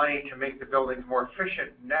money to make the buildings more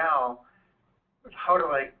efficient now, how to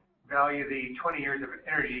value the 20 years of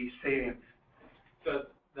energy savings? So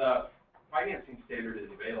the financing standard is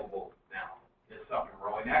available now. It's up and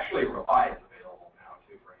rolling. Actually, Rely is available now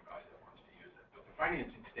too for anybody that wants to use it. But the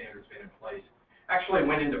financing standard's been in place. Actually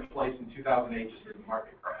went into place in 2008 just as the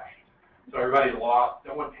market crashed. So everybody lost.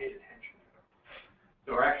 No one paid attention to it.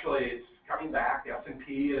 So it's coming back. The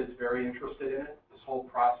S&P is very interested in it. This whole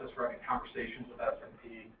process, we're having conversations with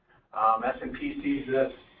S&P. S&P sees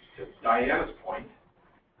this, to Diana's point,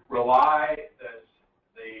 Rely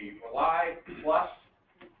plus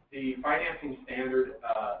the financing standard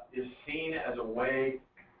is seen as a way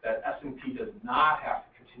that S&P does not have to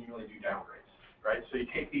continually do downgrades, right? So you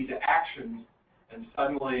take these actions and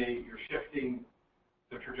suddenly you're shifting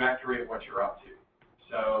the trajectory of what you're up to.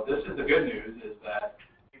 So this is the good news, is that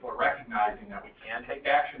people are recognizing that we can take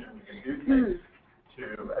action and we can do things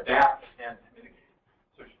to adapt and to mitigate.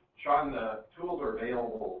 So Sean, the tools are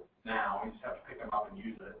available now. You just have to pick them up and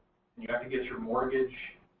use it. And you have to get your mortgage,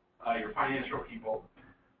 your financial people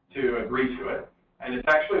to agree to it. And it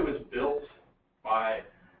actually was built by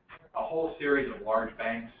a whole series of large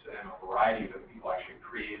banks and a variety of people actually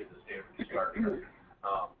created the standard to start here.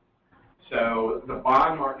 So the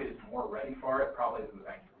bond market is more ready for it probably than the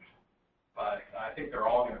bankers. But I think they're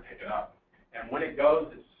all going to pick it up. And when it goes,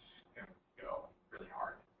 it's going to go really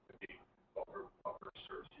hard to be what we're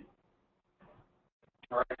sort of seeing.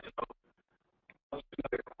 All right, so let's do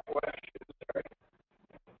another question. Sorry.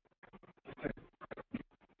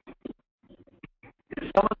 Is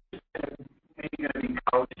some of this maybe going to be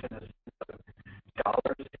couched in a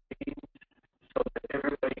dollar savings so that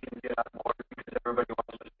everybody can get on board because everybody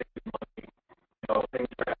wants to save money?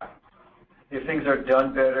 If things are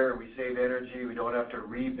done better, we save energy, we don't have to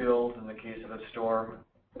rebuild in the case of a storm.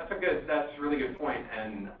 That's a really good point,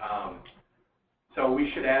 and so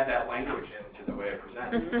we should add that language into the way I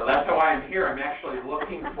present. So that's why I'm here. I'm actually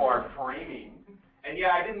looking for framing. And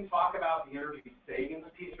yeah, I didn't talk about the energy savings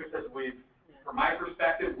piece because from my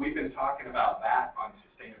perspective, we've been talking about that on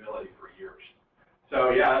sustainability for years.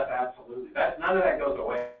 So yeah, that's absolutely. None of that goes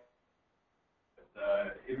away.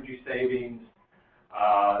 The energy savings,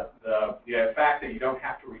 the fact that you don't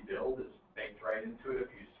have to rebuild is baked right into it if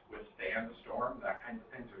you withstand the storm. That kind of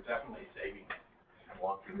things are definitely savings and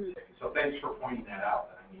long-term savings. So thanks for pointing that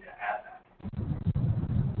out. That I need to add that.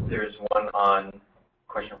 There's one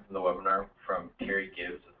question from the webinar from Terry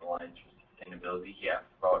Gibbs of the Alliance for Sustainability. He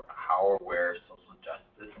asked about how or where social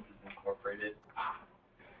justice is incorporated.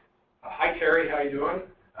 Hi Terry, how you doing?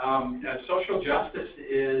 Social justice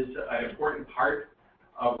is an important part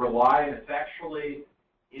of Rely, and it's actually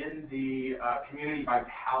in the community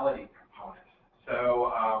vitality component.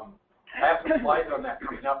 So I have some slides on that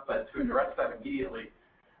coming up, but to address that immediately,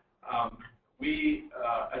 we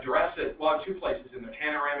address it, well, in two places. In the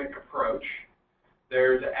panoramic approach,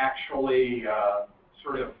 there's actually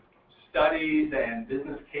sort of studies and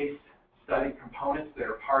business case study components that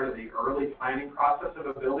are part of the early planning process of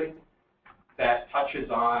a building that touches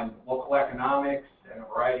on local economics and a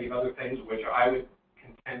variety of other things, which I would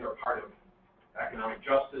contend are part of economic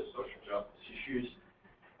justice, social justice issues.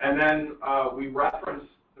 And then we reference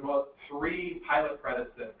about 3 pilot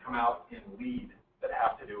credits that have come out in LEED that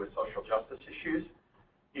have to do with social justice issues.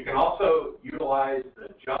 You can also utilize the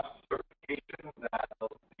JUST certification that the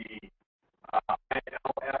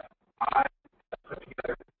ILFI put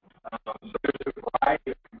together. So there's a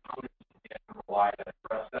variety of components in RELI that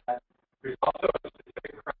address that. There's also a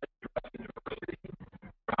specific credit addressing diversity,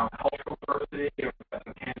 around cultural diversity, and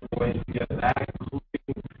some tangible ways to get that, including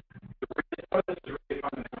this is really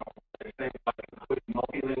fundamental. Things like including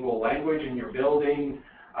multilingual language in your building,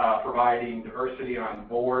 providing diversity on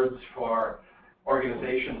boards for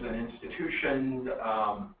organizations and institutions.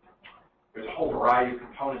 There's a whole variety of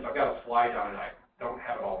components. I've got a slide on it. I don't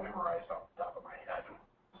have it all memorized off the top of my head.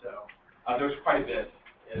 So there's quite a bit.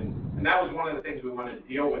 And that was one of the things we wanted to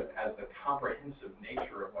deal with as the comprehensive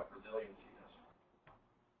nature of what resiliency is.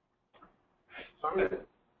 So I'm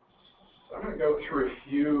going to go through a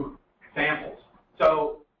few examples.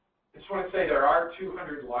 So I just want to say there are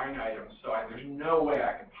 200 line items, so there's no way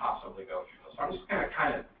I can possibly go through those. So I'm just going to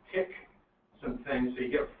kind of pick some things so you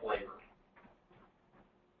get a flavor.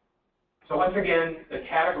 So once again, the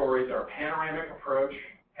categories are panoramic approach,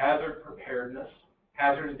 hazard preparedness,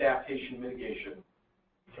 hazard adaptation mitigation,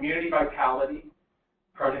 community vitality,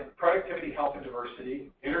 productivity, health and diversity,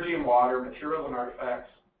 energy and water, materials and artifacts,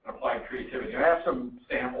 and applied creativity. I have some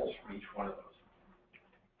samples from each one of those.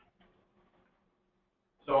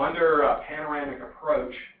 So under panoramic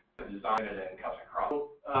approach, design it and cuts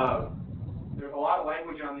across. There's a lot of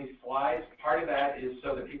language on these slides. Part of that is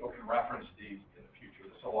so that people can reference these in the future.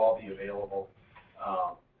 This will all be available,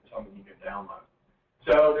 something you can download.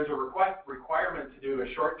 So there's a requirement to do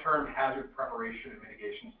a short-term hazard preparation and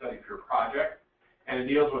mitigation study for your project, and it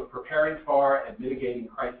deals with preparing for and mitigating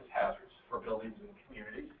crisis hazards for buildings and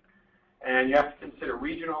communities. And you have to consider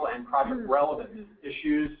regional and project relevant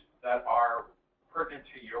issues that are pertinent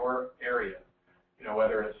to your area. You know,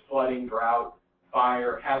 whether it's flooding, drought,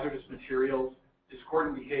 fire, hazardous materials,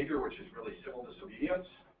 discordant behavior, which is really civil disobedience,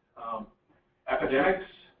 epidemics,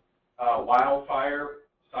 wildfire,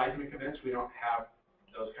 seismic events. We don't have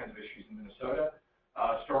those kinds of issues in Minnesota.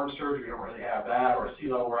 Storm surge, we don't really have that, or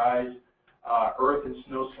sea level rise, earth and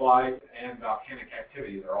snow slide, and volcanic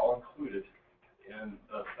activity. They're all included in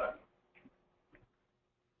the study.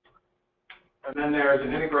 And then there's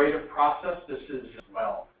an integrative process. This is as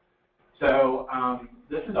well. So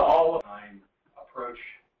this is all a design approach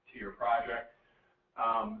to your project.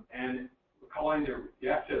 And we're calling you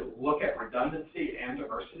have to look at redundancy and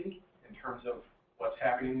diversity in terms of what's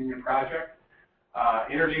happening in your project.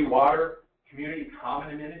 Energy, water, community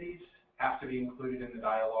common amenities have to be included in the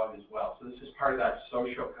dialogue as well. So this is part of that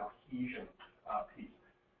social cohesion piece.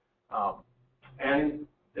 And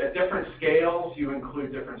at different scales, you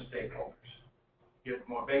include different stakeholders.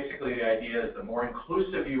 Basically, the idea is the more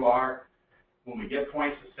inclusive you are, when we get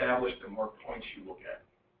points established, the more points you will get.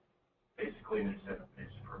 Basically, an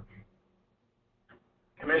incentive-based approach.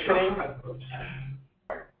 Commissioning.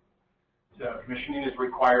 So commissioning is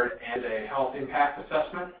required and a health impact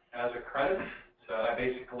assessment as a credit. So that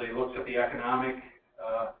basically looks at the economic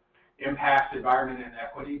impact, environment, and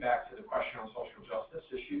equity, back to the question on social justice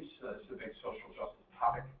issues. So it's a big social justice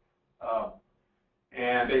topic.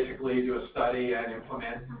 And basically do a study and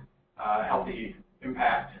implement healthy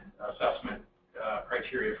impact assessment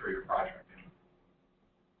criteria for your project.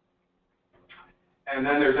 And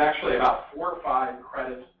then there's actually about 4 or 5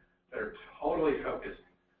 credits that are totally focused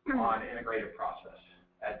on integrative process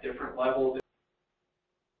at different levels.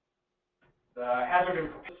 The hazard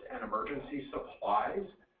and emergency supplies.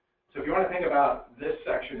 So if you want to think about this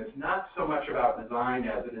section, it's not so much about design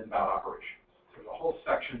as it is about operations. There's a whole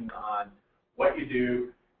section on what you do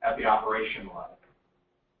at the operation level.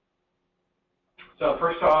 So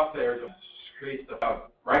first off, there's a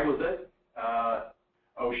requisite,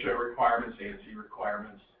 OSHA requirements, ANSI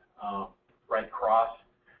requirements, Red Cross,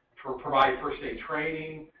 to provide first aid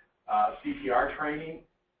training, CPR training,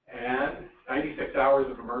 and 96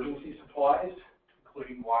 hours of emergency supplies,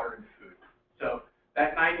 including water and food. So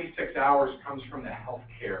that 96 hours comes from the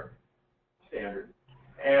healthcare standard.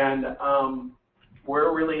 And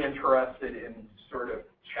we're really interested in sort of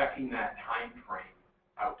checking that time frame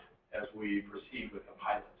out as we proceed with the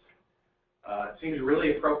pilots. seems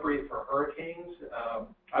really appropriate for hurricanes.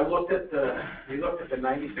 We looked at the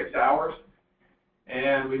 96 hours,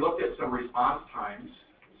 and we looked at some response times.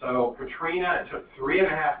 So Katrina, it took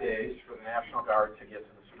 3.5 days for the National Guard to get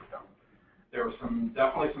to the system. There were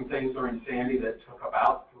definitely some things during Sandy that took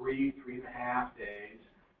about 3.5 days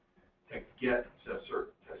to get to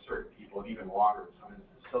certain people, and even longer in some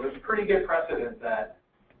instances. So there's a pretty good precedent that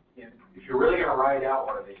if you're really going to ride out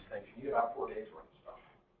one of these things, you need about 4 days worth of stuff.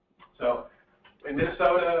 So in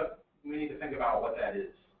Minnesota, we need to think about what that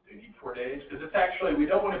is. Do you need 4 days? Because it's actually, we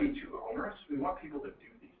don't want to be too onerous. We want people to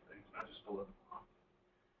do these things, not just to live them on.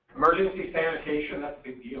 Emergency sanitation, that's a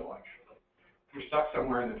big deal, actually. If you're stuck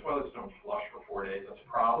somewhere and the toilets don't flush for 4 days, that's a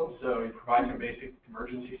problem. So you provide some basic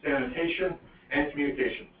emergency sanitation and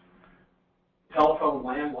communications. Telephone,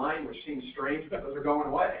 landline, which seems strange, but those are going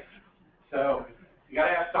away. So you got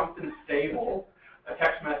to have something stable, a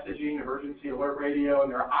text messaging, emergency alert radio, and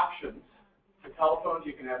there are options. For telephones,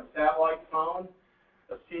 you can have a satellite phone,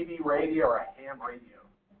 a CB radio, or a ham radio.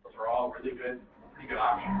 Those are all really good, pretty good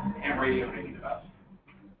options. Ham radio may be the best.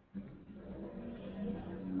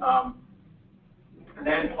 And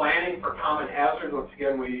then planning for common hazards. Once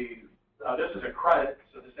again, this is a credit,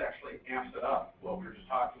 so this actually amps it up, what we were just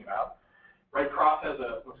talking about. Red Cross has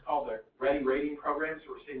what's called the Ready Rating program,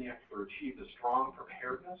 so we're saying you have to achieve the strong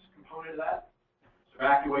preparedness component of that. So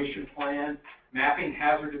evacuation plan, mapping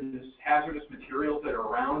hazardous materials that are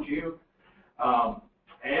around you,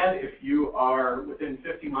 and if you are within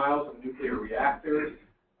 50 miles of nuclear reactors,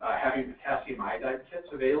 having potassium iodide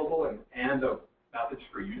kits available and the methods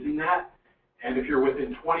for using that. And if you're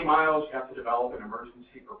within 20 miles, you have to develop an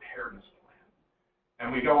emergency preparedness plan.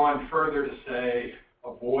 And we go on further to say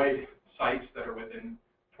avoid sites that are within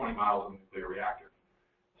 20 miles of a nuclear reactor.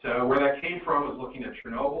 So where that came from was looking at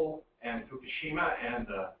Chernobyl and Fukushima, and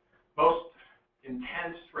the most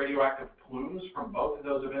intense radioactive plumes from both of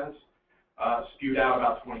those events spewed out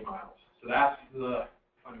about 20 miles. So that's the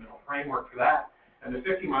fundamental framework for that. And the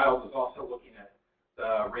 50 miles is also looking at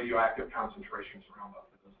the radioactive concentrations around both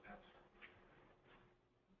of those events.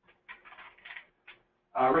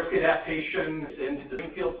 Risk adaptation into the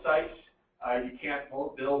greenfield sites. You can't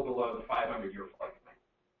build below the 500-year floodplain.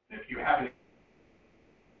 And if you haven't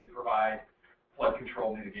provide flood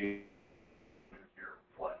control mitigation your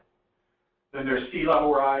flood. Then there's sea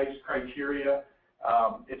level rise criteria.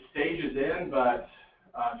 It stages in, but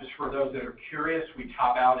just for those that are curious, we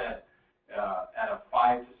top out at a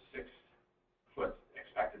 5 to 6 foot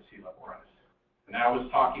expected sea level rise. And I was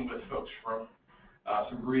talking with folks from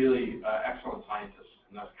some really excellent scientists,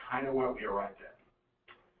 and that's kind of what we arrived at.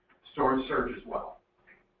 Storm surge as well.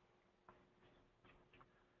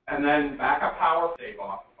 And then backup power, save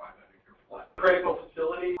off a 500-year flood. Critical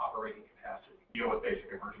facility, operating capacity, deal with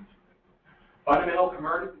basic emergencies. Fundamental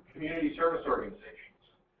community service organizations,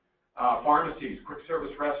 pharmacies, quick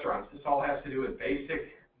service restaurants. This all has to do with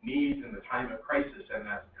basic needs in the time of crisis and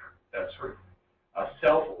that sort of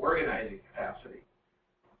self-organizing capacity.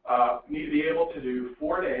 Need to be able to do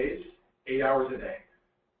 4 days, 8 hours a day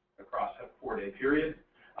across a 4-day period.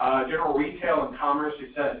 General retail and commerce, you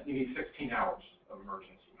said you need 16 hours of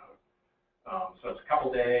emergency mode. So it's a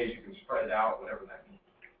couple days, you can spread it out, whatever that means.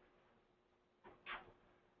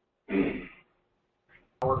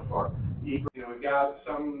 We've got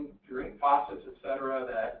some drink faucets, et cetera,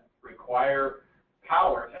 that require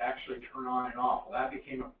power to actually turn on and off. Well, that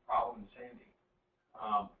became a problem in Sandy.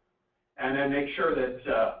 And then make sure that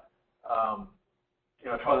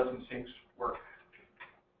toilets and sinks work.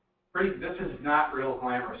 This is not real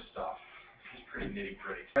glamorous stuff. This is pretty nitty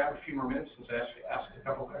gritty. I have a few more minutes since I asked a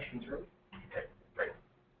couple questions earlier. Okay, great.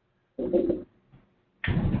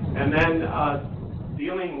 And then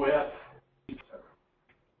dealing with, just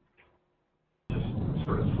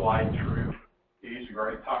sort of slide through these. We've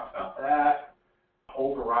already talked about that. A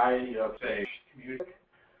whole variety of, say, community,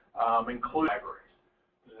 including libraries.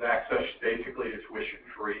 This is access basically to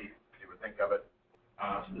tuition-free, if you would think of it.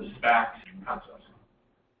 So this is back to concepts.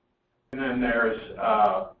 And then there's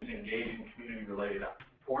engaging community-related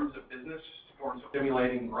forms of business, forms of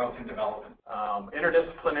stimulating growth and development.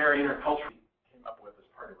 Interdisciplinary, intercultural came up with as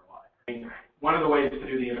part of RELI. One of the ways to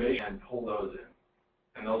do the innovation and pull those in.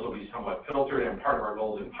 And those will be somewhat filtered, and part of our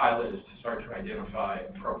goal in pilot is to start to identify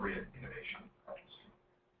appropriate innovation projects.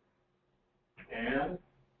 And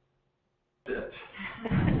that's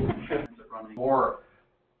it. More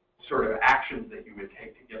sort of actions that you would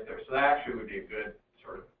take to get there. So that actually would be a good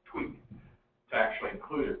sort of tweak to actually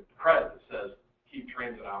include a credit that says keep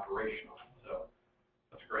transit operational. So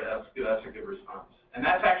that's great. That's good. That's a good response. And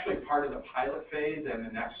that's actually part of the pilot phase. And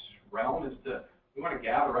the next realm is we want to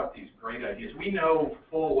gather up these great ideas. We know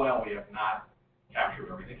full well we have not captures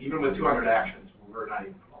everything. Even with 200 actions, we're not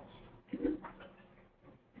even close.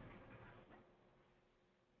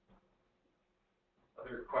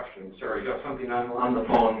 Other questions? Sorry, you got something On the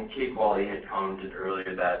phone, Kate Wally had commented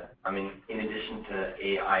earlier that, I mean, in addition to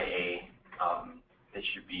AIA, that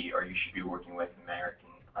should be, or you should be working with American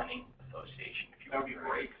Planning Association. If you that would be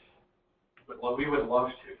great. We would love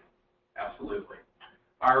to, absolutely.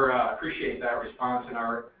 Appreciate that response, and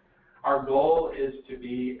our goal is to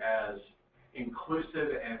be as inclusive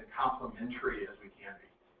and complementary as we can be,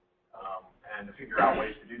 and to figure out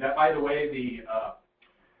ways to do that. By the way,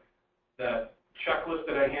 the checklist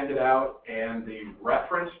that I handed out and the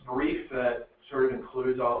reference brief that sort of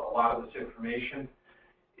includes a lot of this information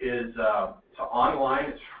is it's online,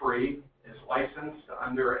 it's free, it's licensed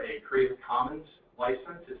under a Creative Commons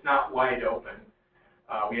license. It's not wide open.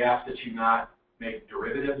 We ask that you not make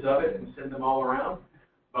derivatives of it and send them all around,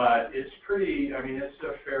 but it's pretty, I mean, it's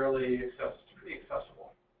a pretty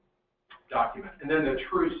accessible document. And then the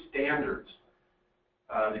true standards,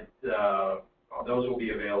 those will be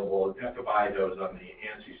available. You have to buy those on the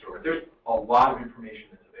ANSI store. There's a lot of information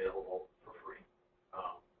that's available for free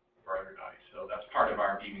for everybody. So that's part of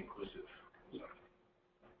our being inclusive.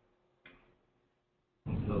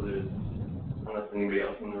 So there's, unless anybody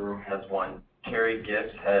else in the room has one, Terry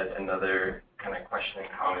Gibbs had another kind of question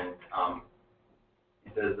and comment. He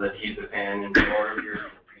says that he's a fan and supporter of yours,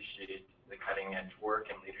 appreciates the cutting edge work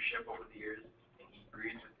and leadership over the years, and he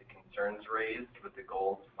agrees with the concerns raised with the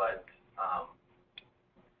goals, but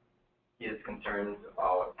he has concerns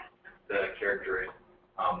about the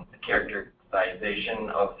characterization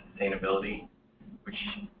of sustainability, which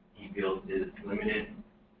he feels is limited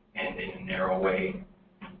and in a narrow way,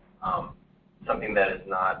 something that is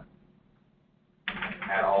not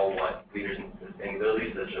at all what leaders in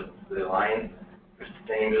sustainability, such as the Alliance for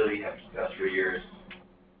Sustainability, have discussed for years.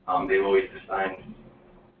 They've always defined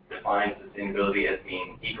sustainability as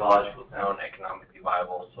being ecological sound, economically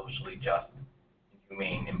viable, socially just, and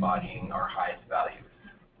humane, embodying our highest values.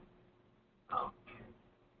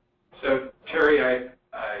 So Terry,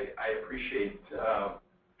 I appreciate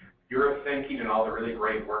your thinking and all the really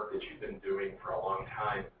great work that you've been doing for a long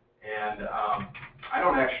time. And I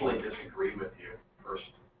don't actually disagree with you, first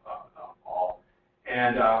of all.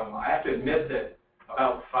 And I have to admit that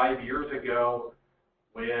about 5 years ago,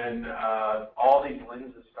 when all these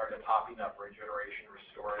lenses started popping up, regeneration,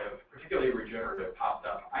 restorative, particularly regenerative popped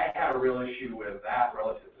up, I had a real issue with that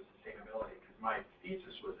relative to sustainability because my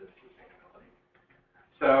thesis was in sustainability.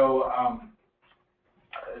 So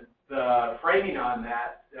the framing on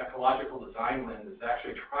that ecological design lens is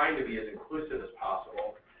actually trying to be as inclusive as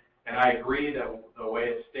possible. And I agree that the way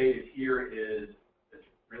it's stated here is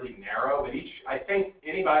really narrow. But I think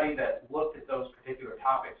anybody that looked at those particular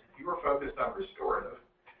topics, if you were focused on restorative,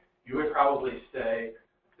 you would probably say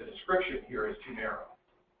the description here is too narrow.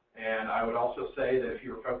 And I would also say that if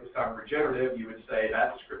you were focused on regenerative, you would say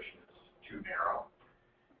that description is too narrow.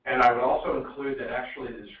 And I would also include that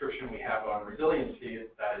actually the description we have on resiliency,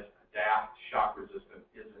 that is adapt, shock resistant,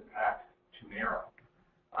 is in fact too narrow.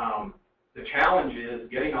 The challenge is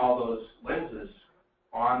getting all those lenses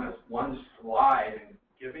on this one slide and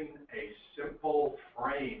giving a simple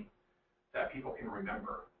frame that people can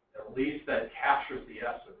remember, at least that captures the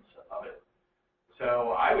essence of it.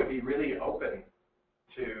 So I would be really open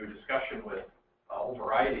to discussion with a whole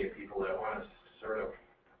variety of people that want to sort of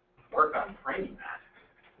work on framing that.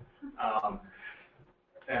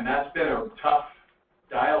 And that's been a tough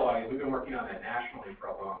dialogue. We've been working on that nationally for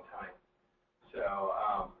a long time. So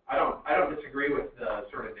I don't disagree with the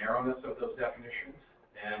sort of narrowness of those definitions,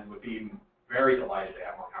 and would be very delighted to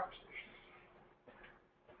have more conversations.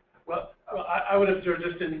 Well, I would observe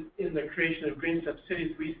just in the creation of GreenStep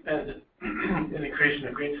cities, we spend in the creation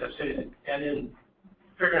of GreenStep cities and in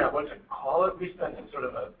figuring out what to call it, we spend sort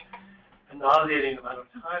of a nauseating amount of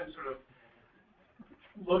time sort of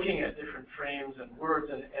looking at different frames and words,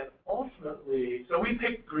 and ultimately, so we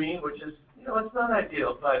picked green, which is, it's not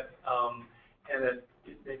ideal, but and it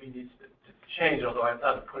maybe needs to change, although I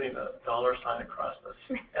thought of putting a dollar sign across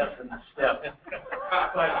the S in the step.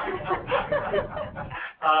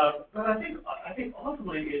 But I think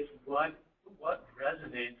ultimately it's what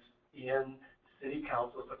resonates in city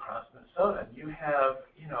councils across Minnesota. And you have,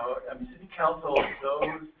 city council,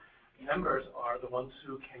 those members are the ones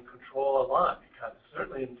who can control a lot, because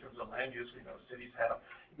certainly in terms of land use, we know cities have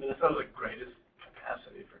Minnesota's greatest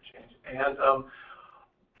capacity for change. And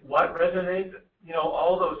what resonates,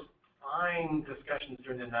 all those fine discussions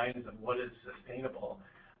during the 90s of what is sustainable,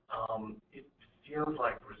 it feels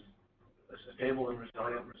like sustainable and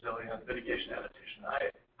resilient, mitigation, adaptation.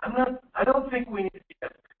 I don't think we need to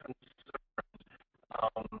get concerned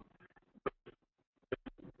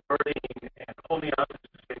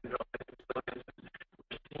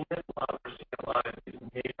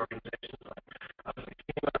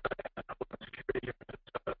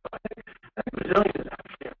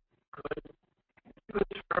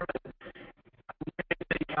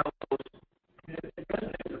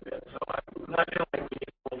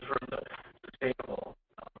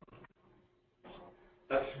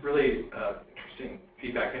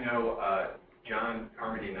John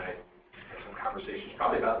Carmody and I had some conversations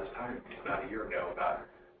probably about this time, about a year ago, about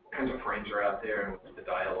what kinds of frames are out there and what's the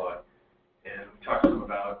dialogue. And we talked to him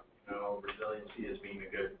about, resiliency as being a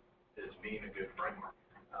good framework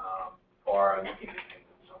for looking at things.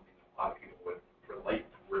 It's something that a lot of people would relate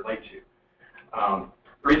to.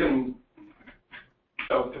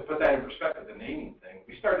 So to put that in perspective, the naming thing,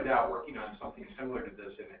 we started out working on something similar to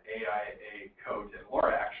this in AIA codes, and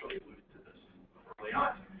Laura actually alluded to this early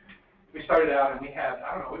on. We started out and we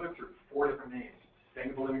went through 4 different names: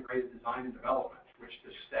 Sustainable Integrated Design and Development, which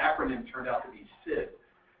this acronym turned out to be SID,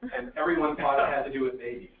 and everyone thought it had to do with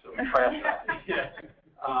babies, so we crashed that.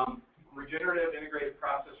 Regenerative Integrated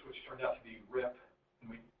Process, which turned out to be RIP,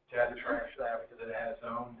 and we had to trash that because it had its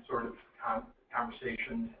own sort of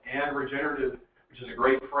conversations, and regenerative, which is a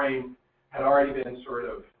great frame, had already been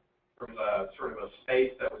there was a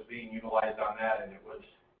space that was being utilized on that, and it was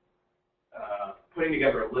putting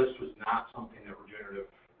together a list was not something that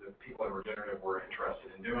the people in regenerative were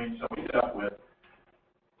interested in doing. So we ended up with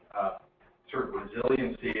sort of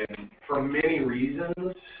resiliency, and for many reasons,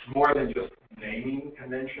 more than just naming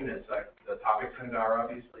convention, it's like the topics in it are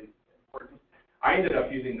obviously important. I ended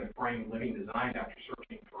up using the frame living design after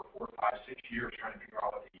searching for 4, 5, 6 years trying to figure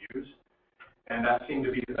out what to use. And that seemed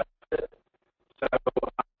to be the best fit. So,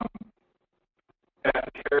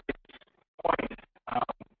 at Terry's point,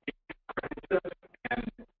 and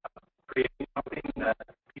creating something that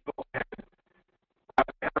people can wrap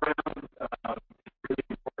their head around is really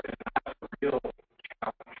important. And that's a real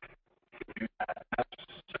challenge to do that.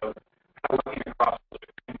 So, looking across those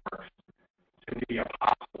frameworks to be a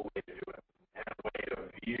possible way to do it, and a way to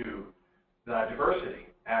view the diversity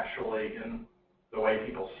actually in the way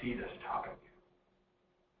people see this topic.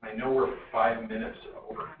 I know we're 5 minutes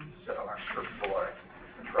over, so I'm sure people are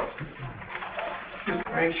interested. Just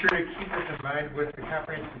make sure to keep this in mind with the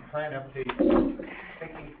comprehensive plan update,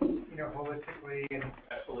 thinking, holistically and.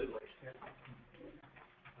 Absolutely. Yeah.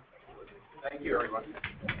 Thank you, everyone.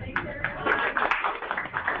 Thank you.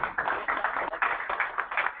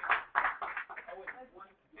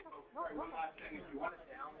 One last thing, if you want to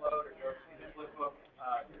download or go see the flip book,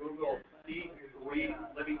 Google C3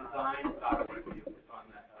 Living Design. It's on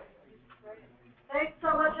that. Thanks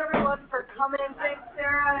so much, everyone, for coming. Thanks,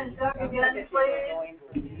 Sarah and Doug again, please.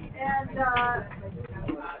 And then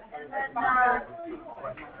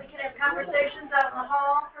we can have conversations out in the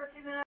hall.